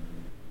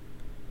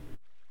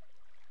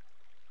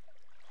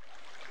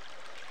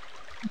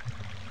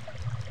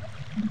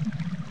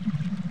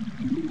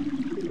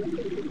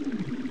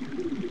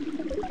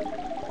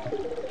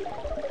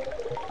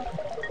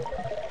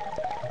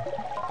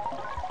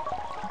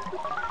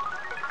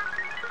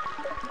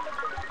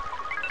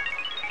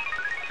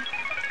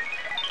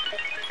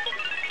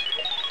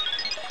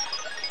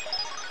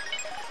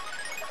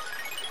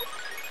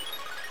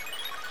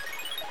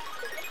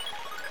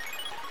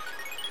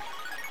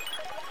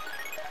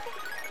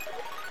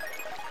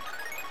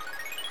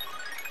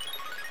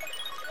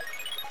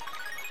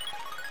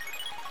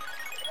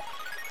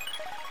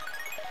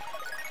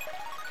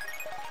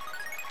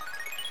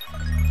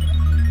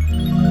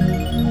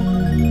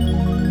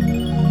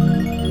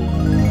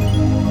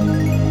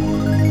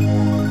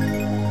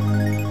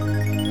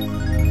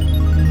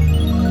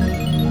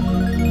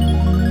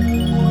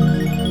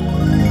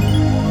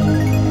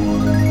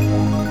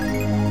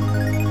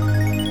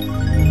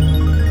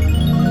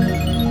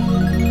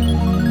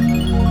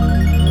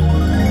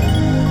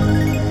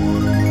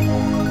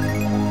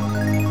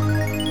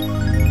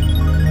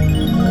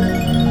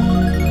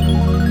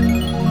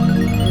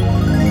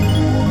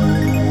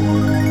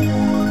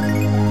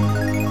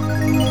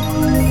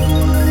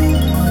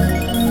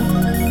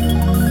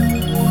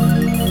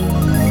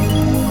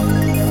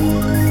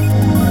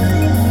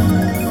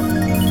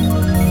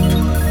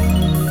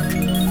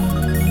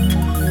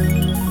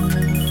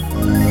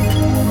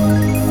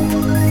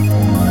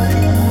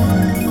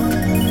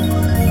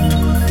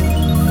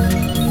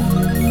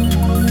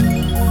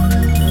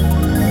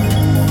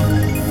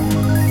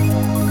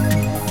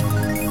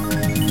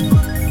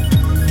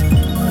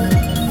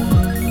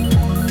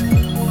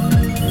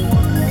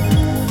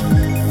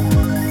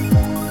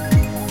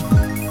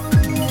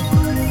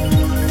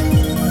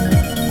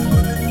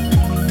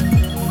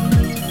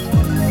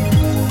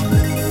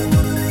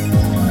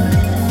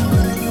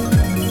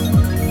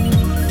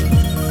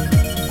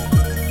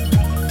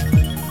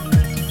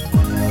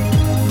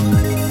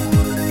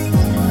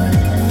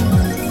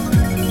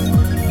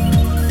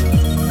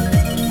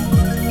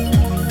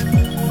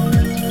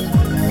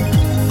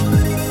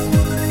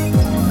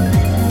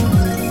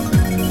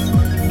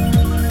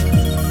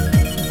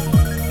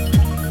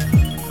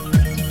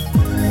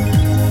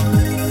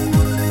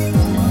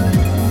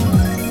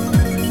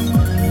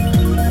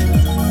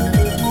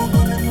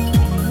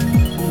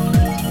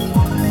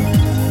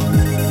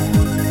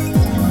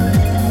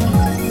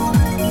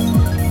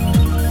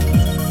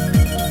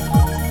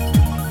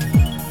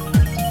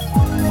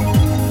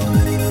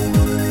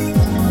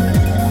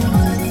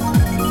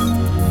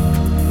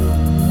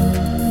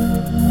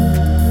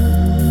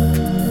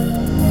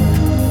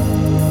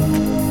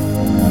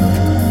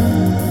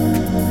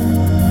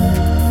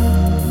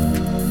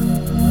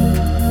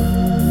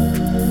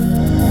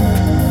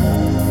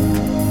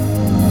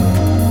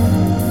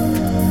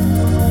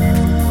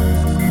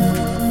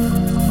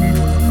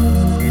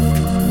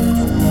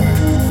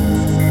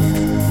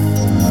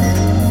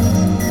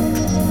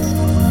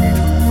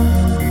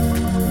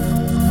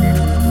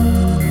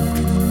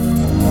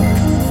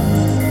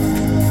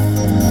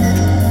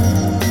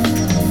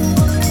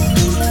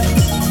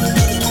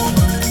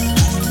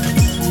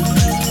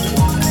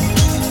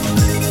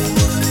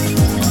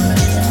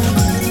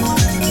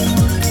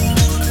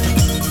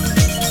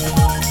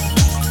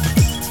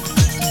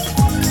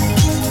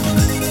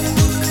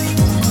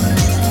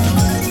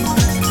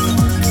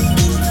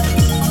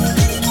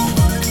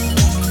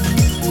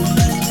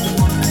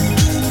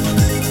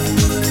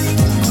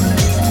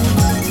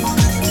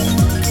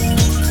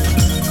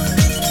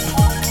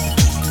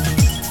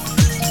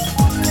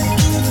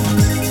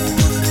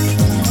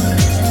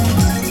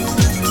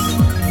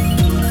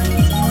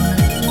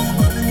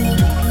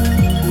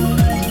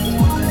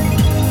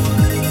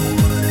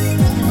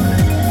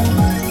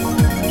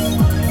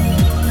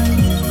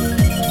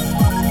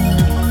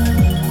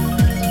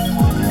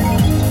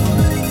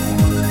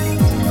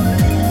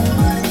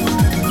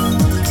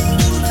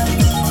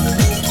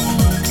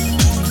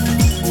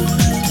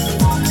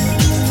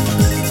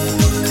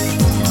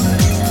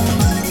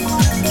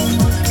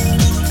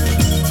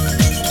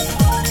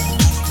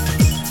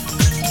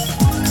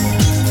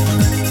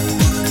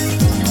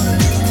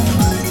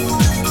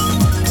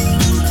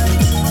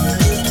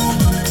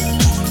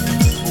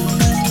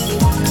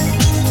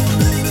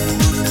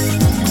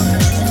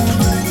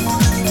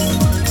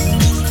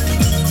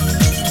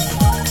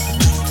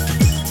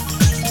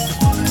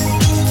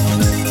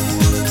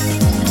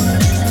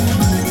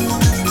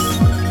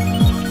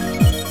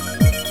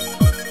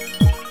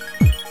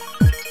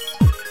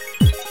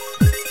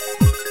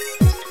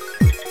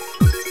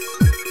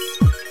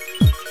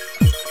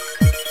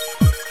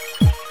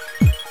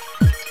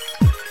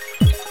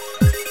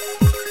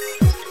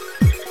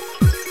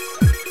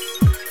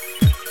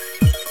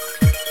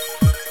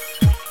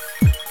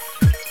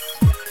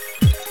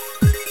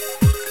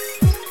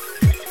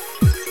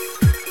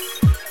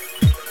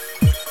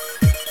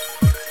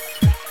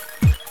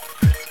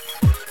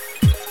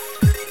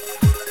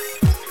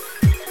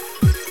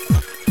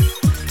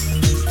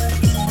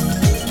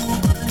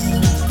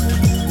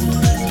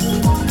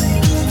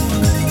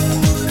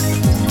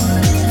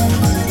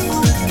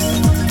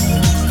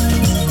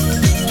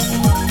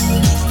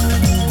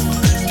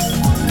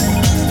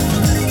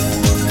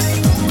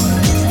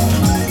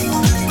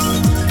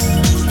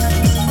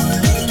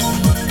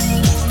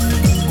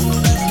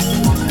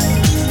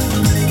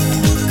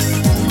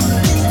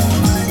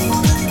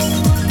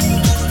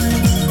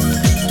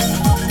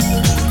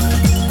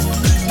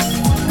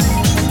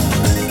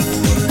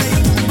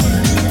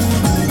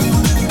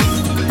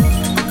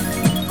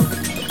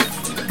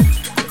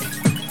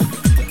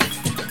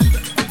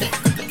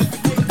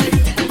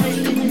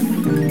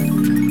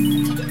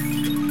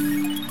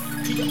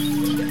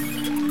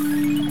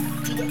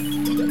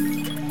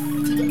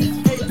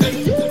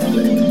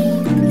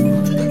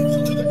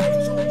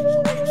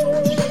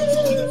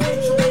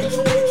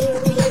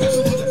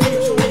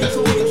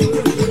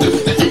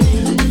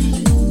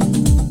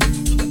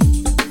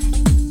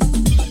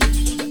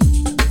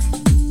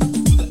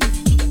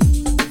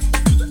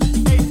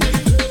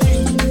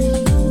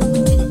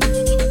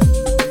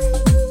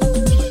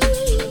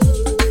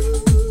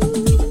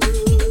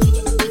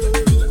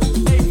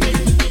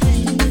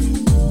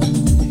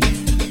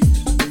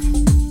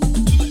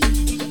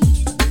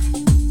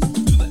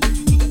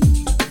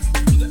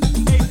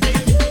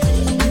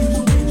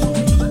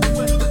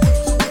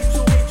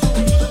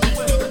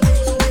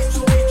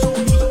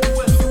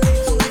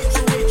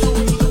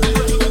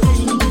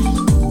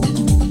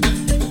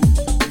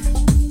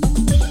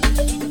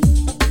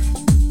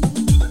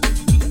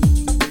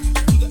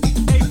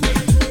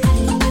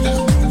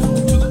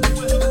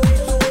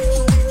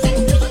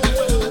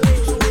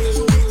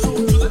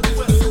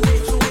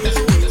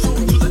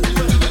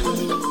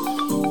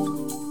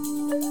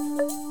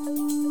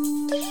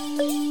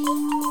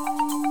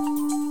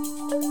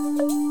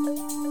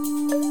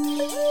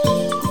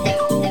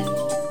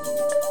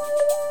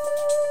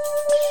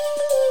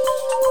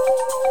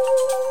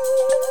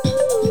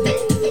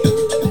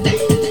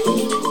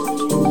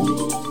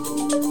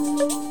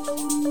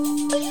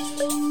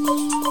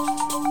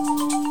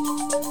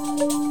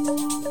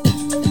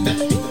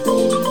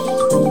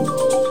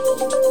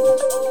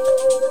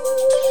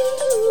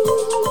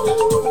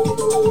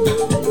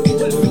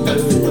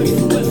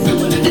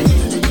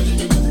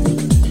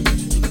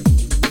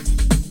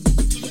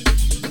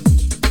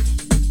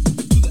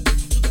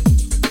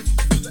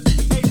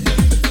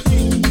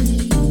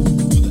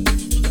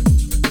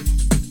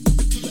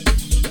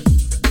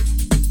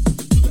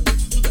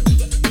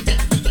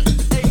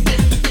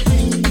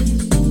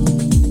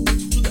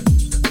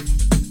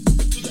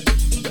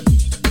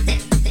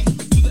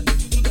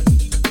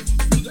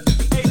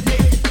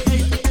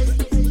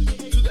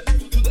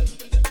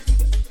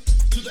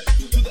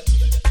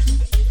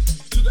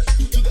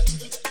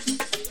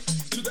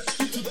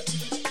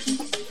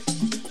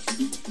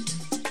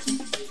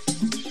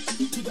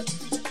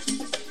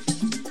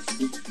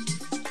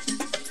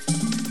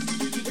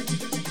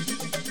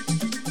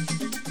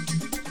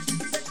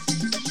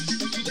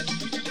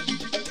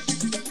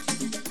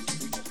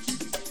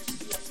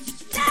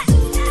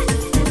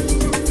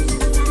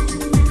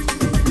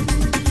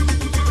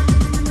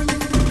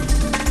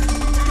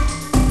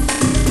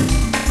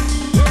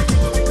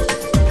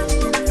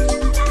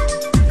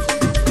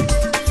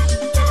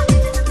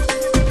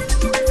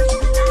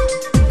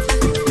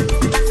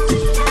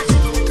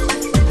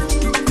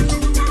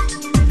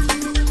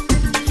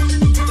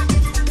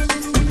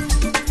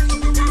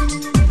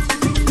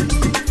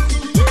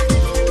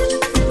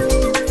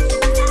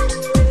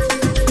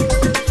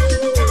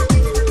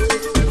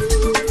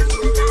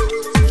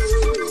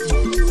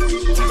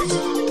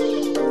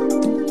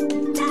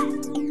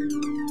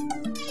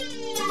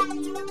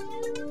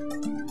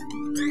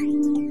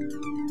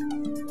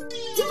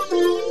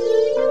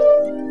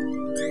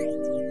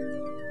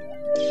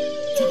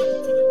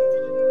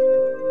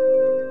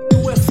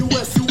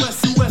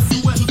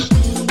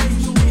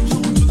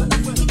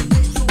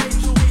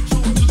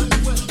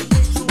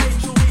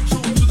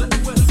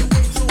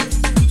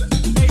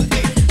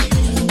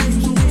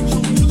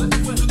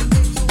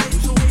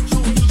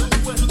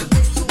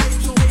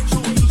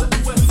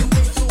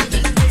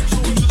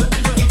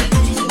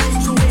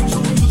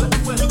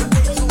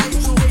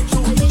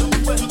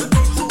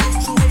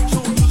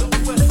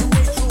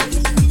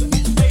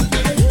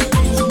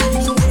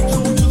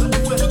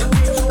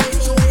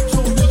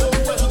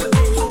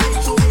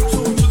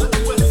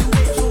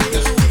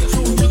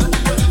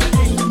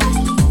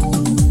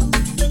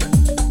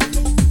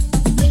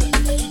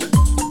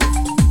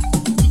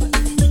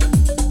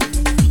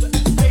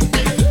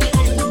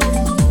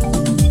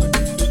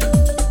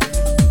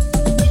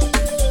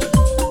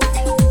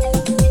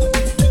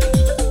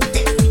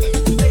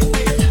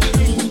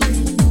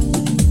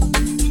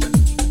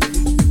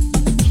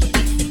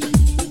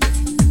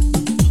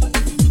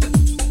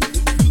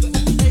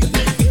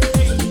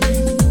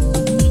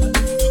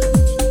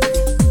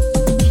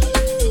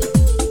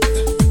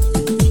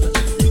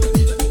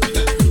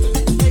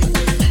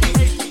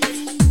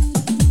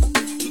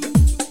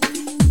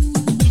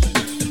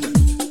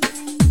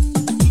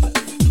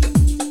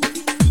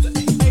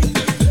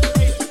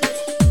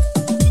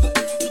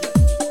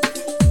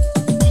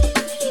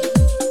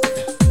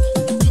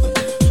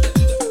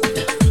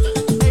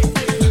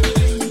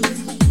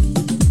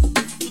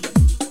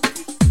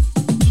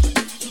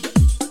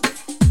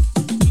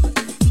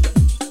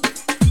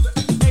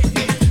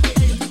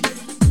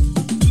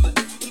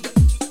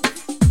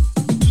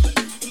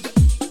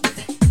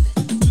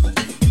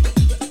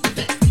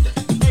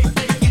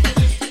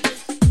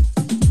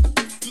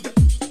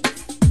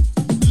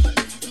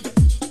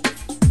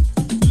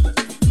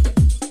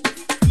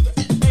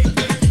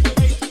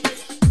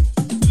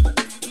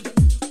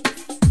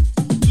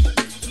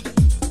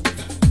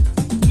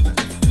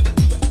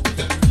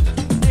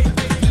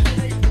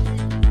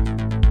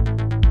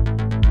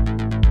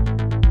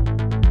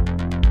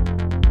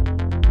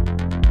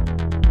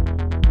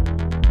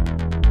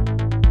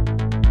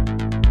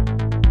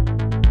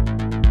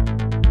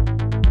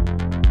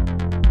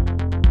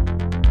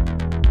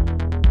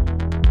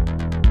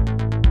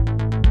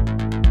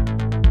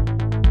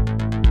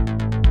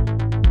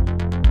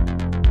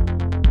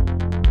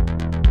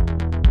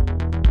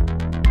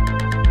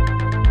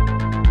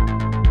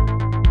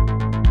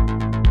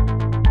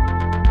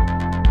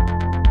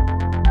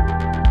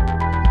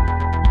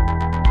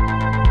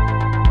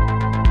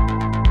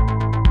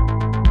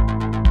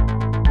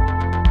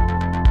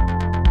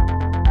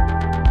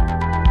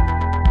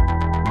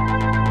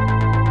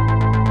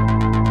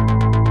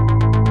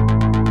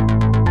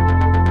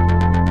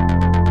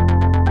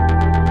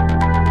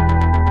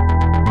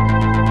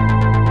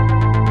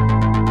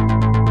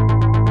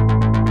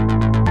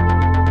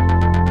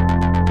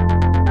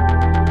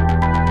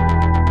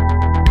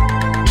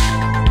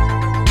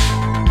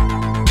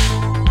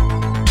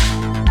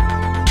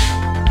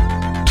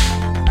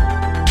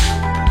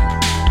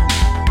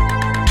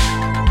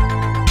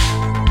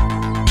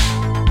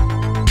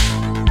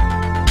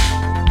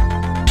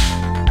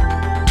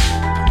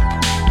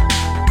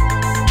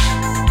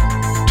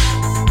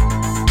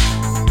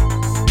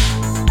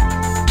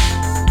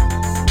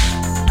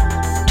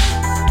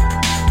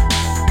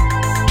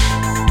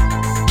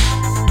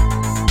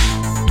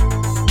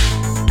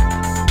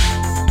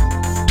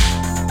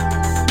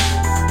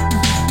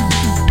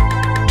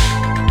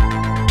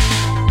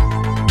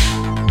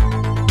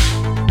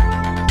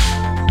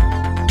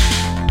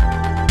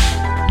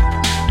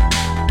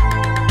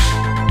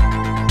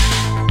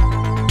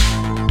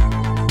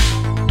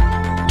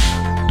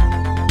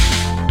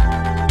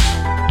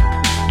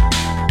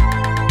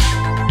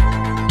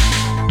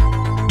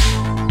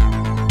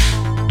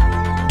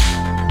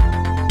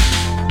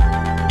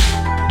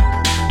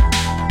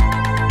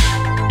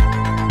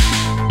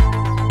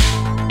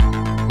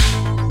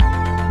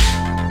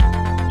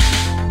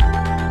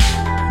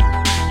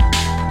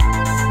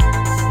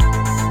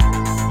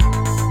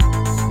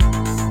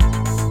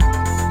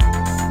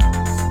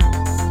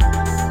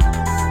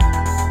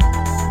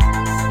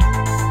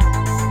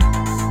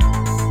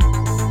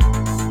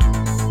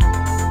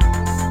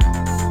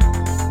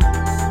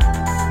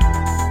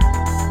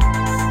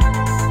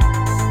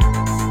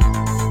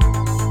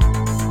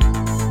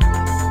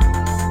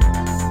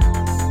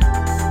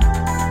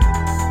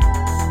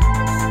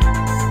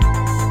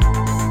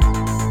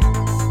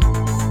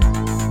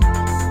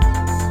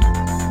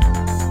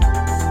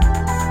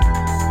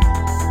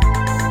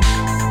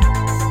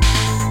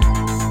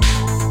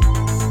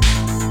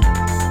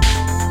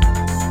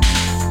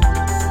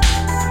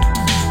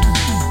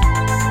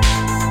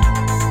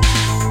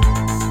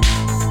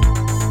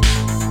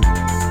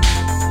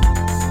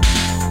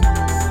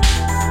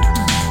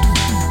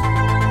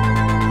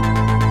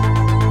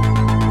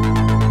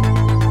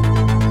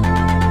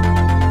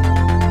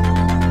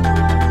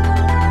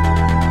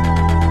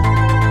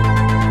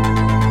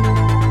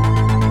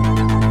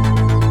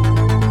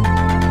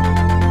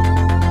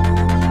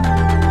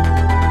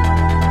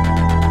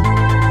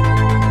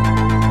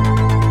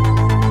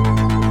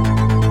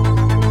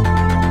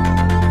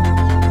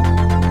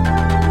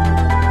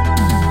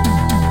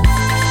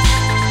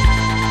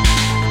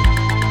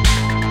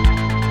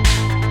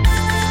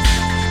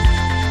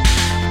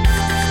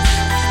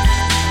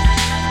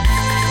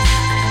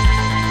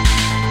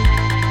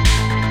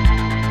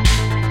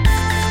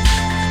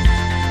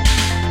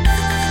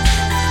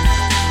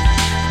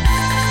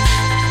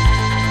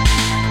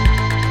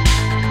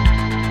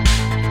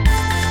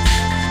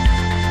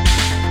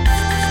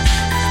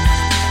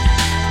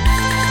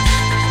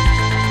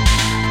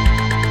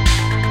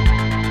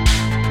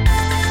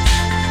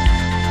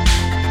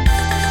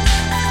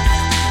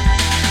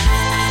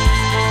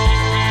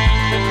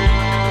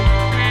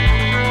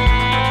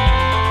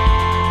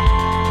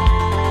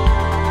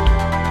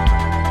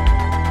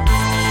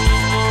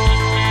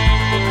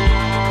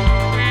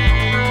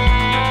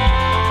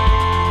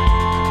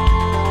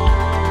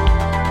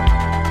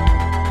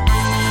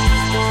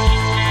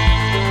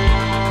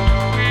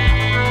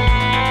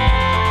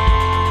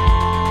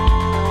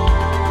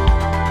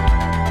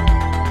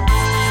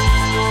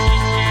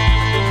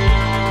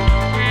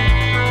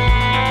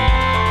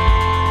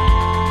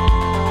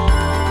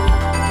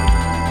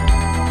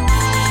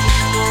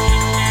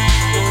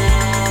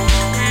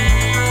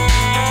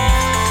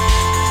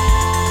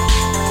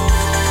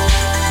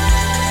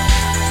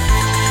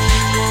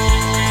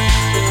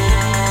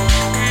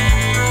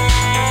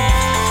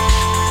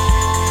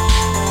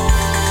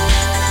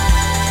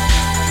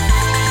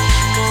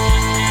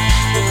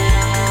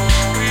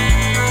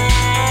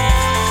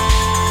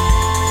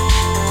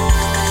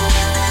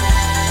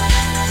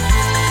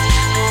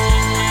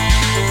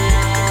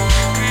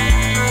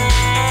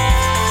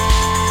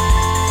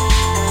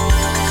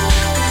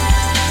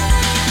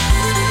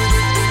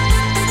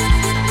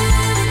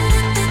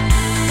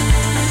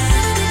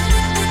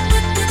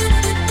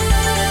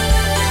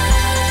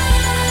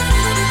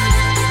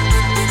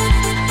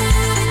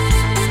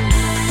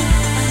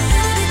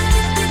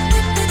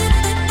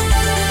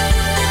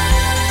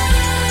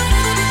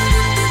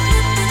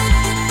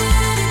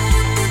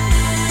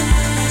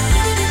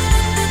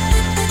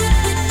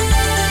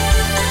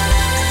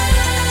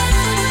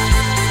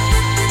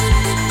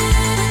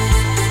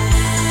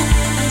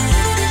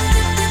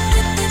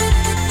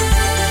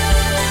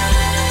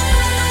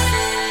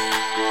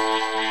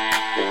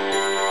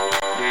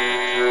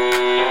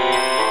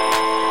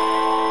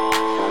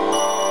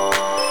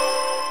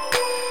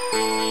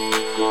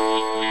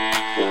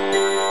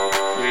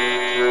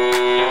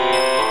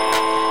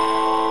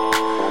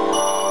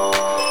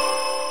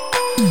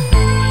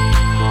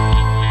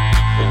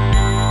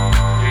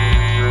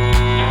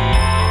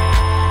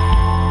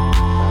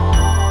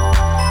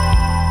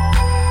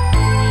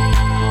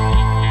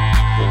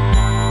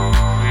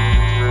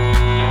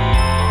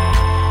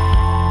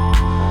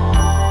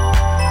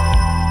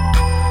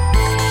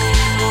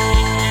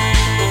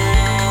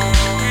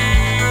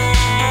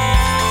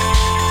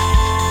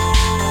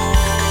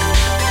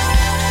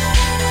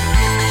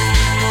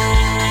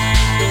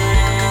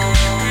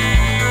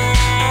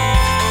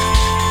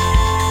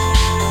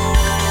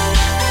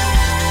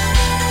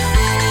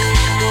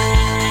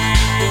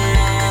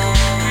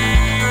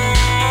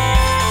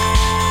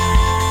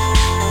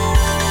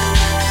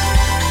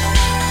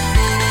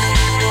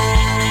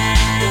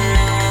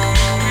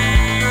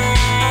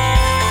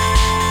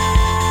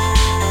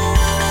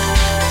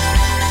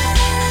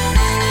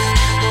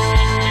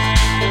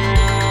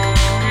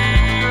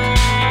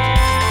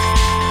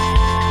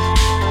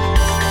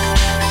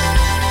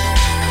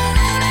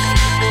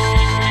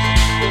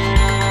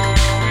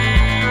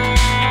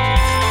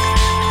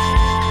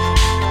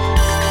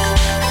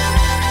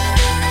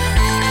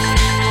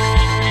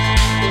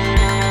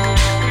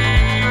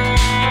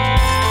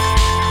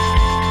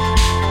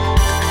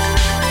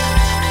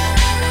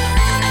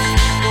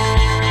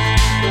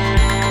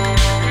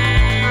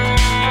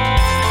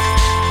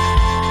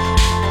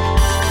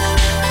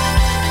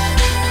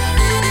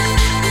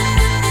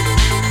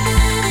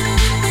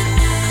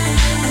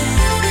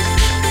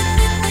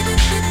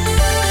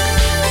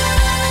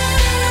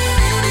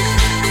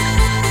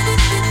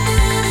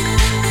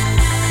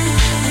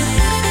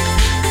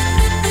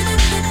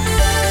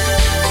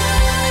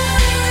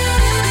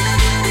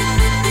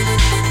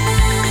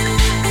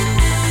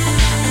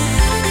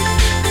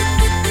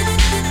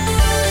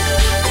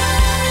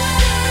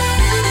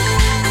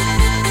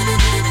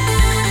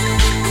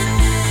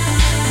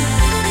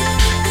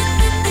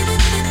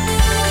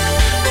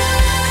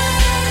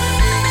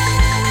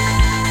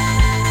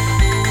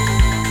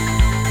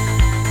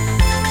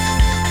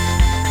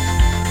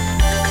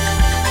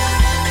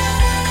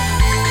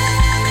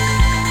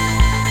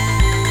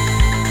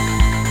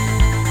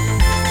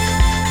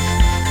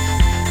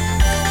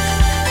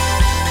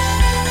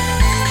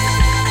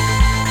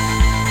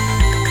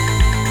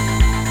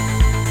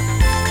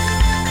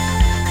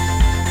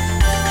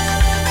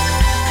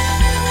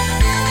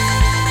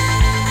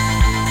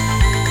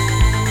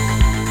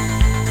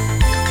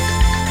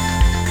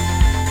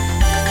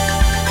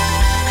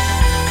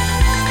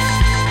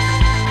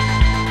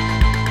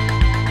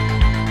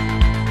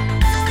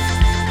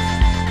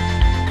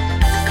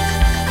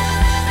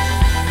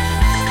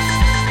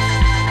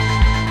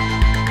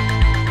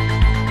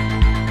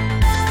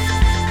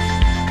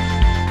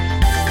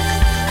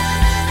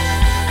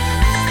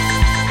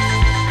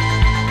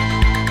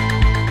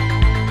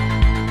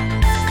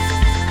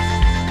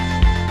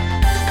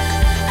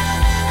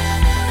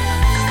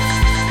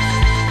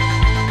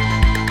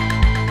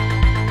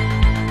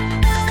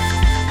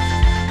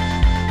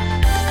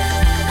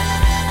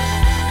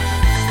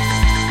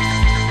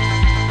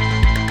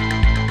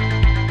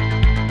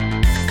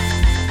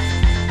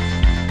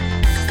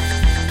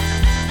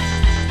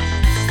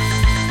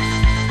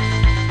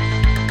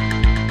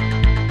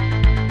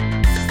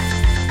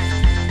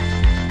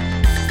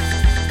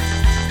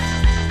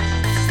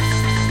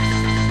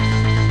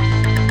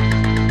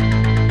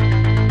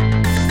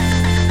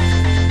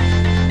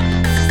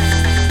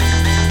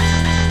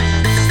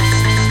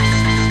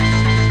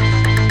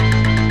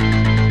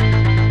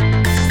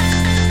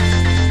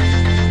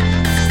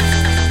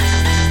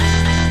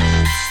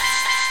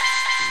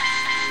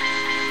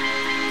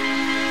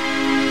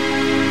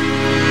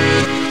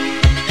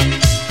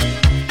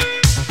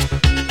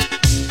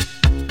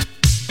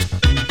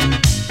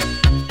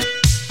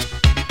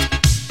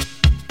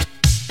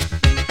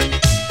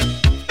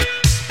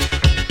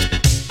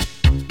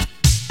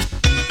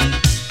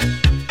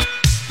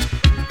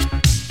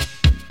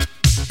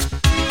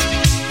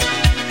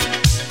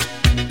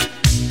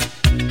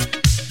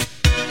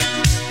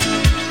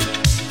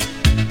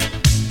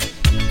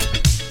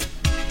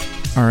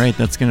 All right,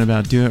 that's going to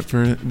about do it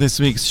for this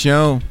week's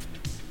show.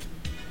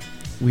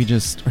 We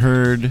just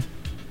heard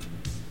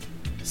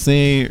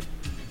Se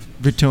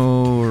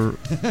Ritornaria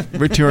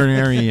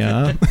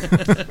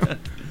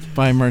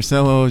by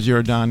Marcello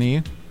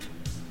Giordani.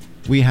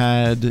 We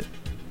had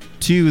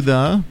To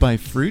The by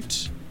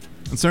Fruit.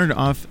 And started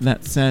off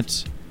that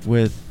set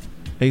with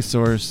A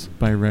Source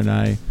by Red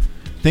Eye.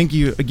 Thank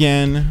you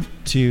again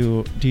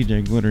to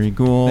DJ Glittery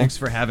Ghoul. Thanks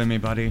for having me,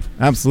 buddy.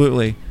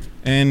 Absolutely.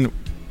 And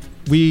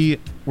we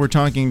were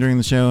talking during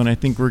the show, and I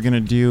think we're going to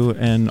do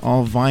an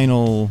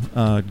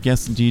all-vinyl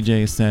guest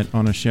DJ set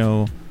on a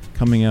show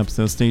coming up,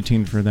 so stay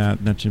tuned for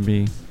that. That should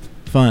be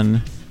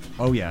fun.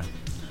 Oh, yeah.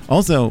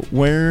 Also,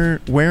 where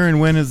and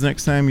when is the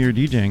next time you're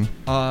DJing?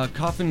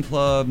 Coffin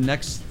Club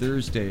next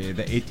Thursday,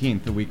 the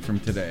 18th, a week from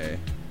today.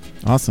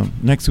 Awesome.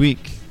 Next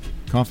week,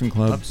 Coffin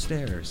Club.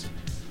 Upstairs.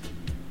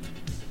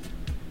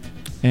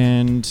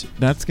 And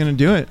that's going to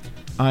do it.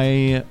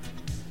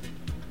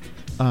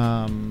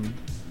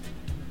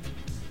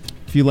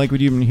 If you like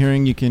what you've been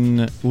hearing, you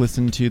can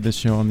listen to this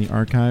show on the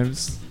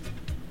archives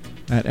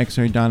at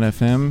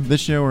xray.fm.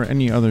 This show or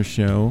any other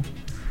show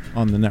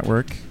on the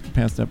network,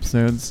 past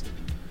episodes.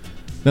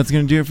 That's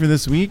going to do it for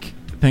this week.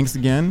 Thanks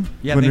again.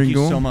 Yeah, Glittery thank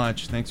you Ghoul. so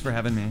much. Thanks for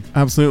having me.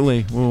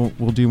 Absolutely.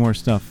 We'll do more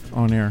stuff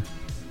on air.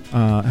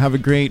 Have a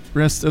great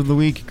rest of the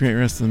week, great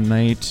rest of the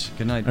night.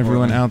 Good night,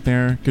 everyone Portland. out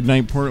there. Good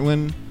night,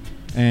 Portland.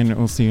 And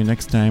we'll see you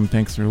next time.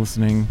 Thanks for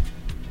listening.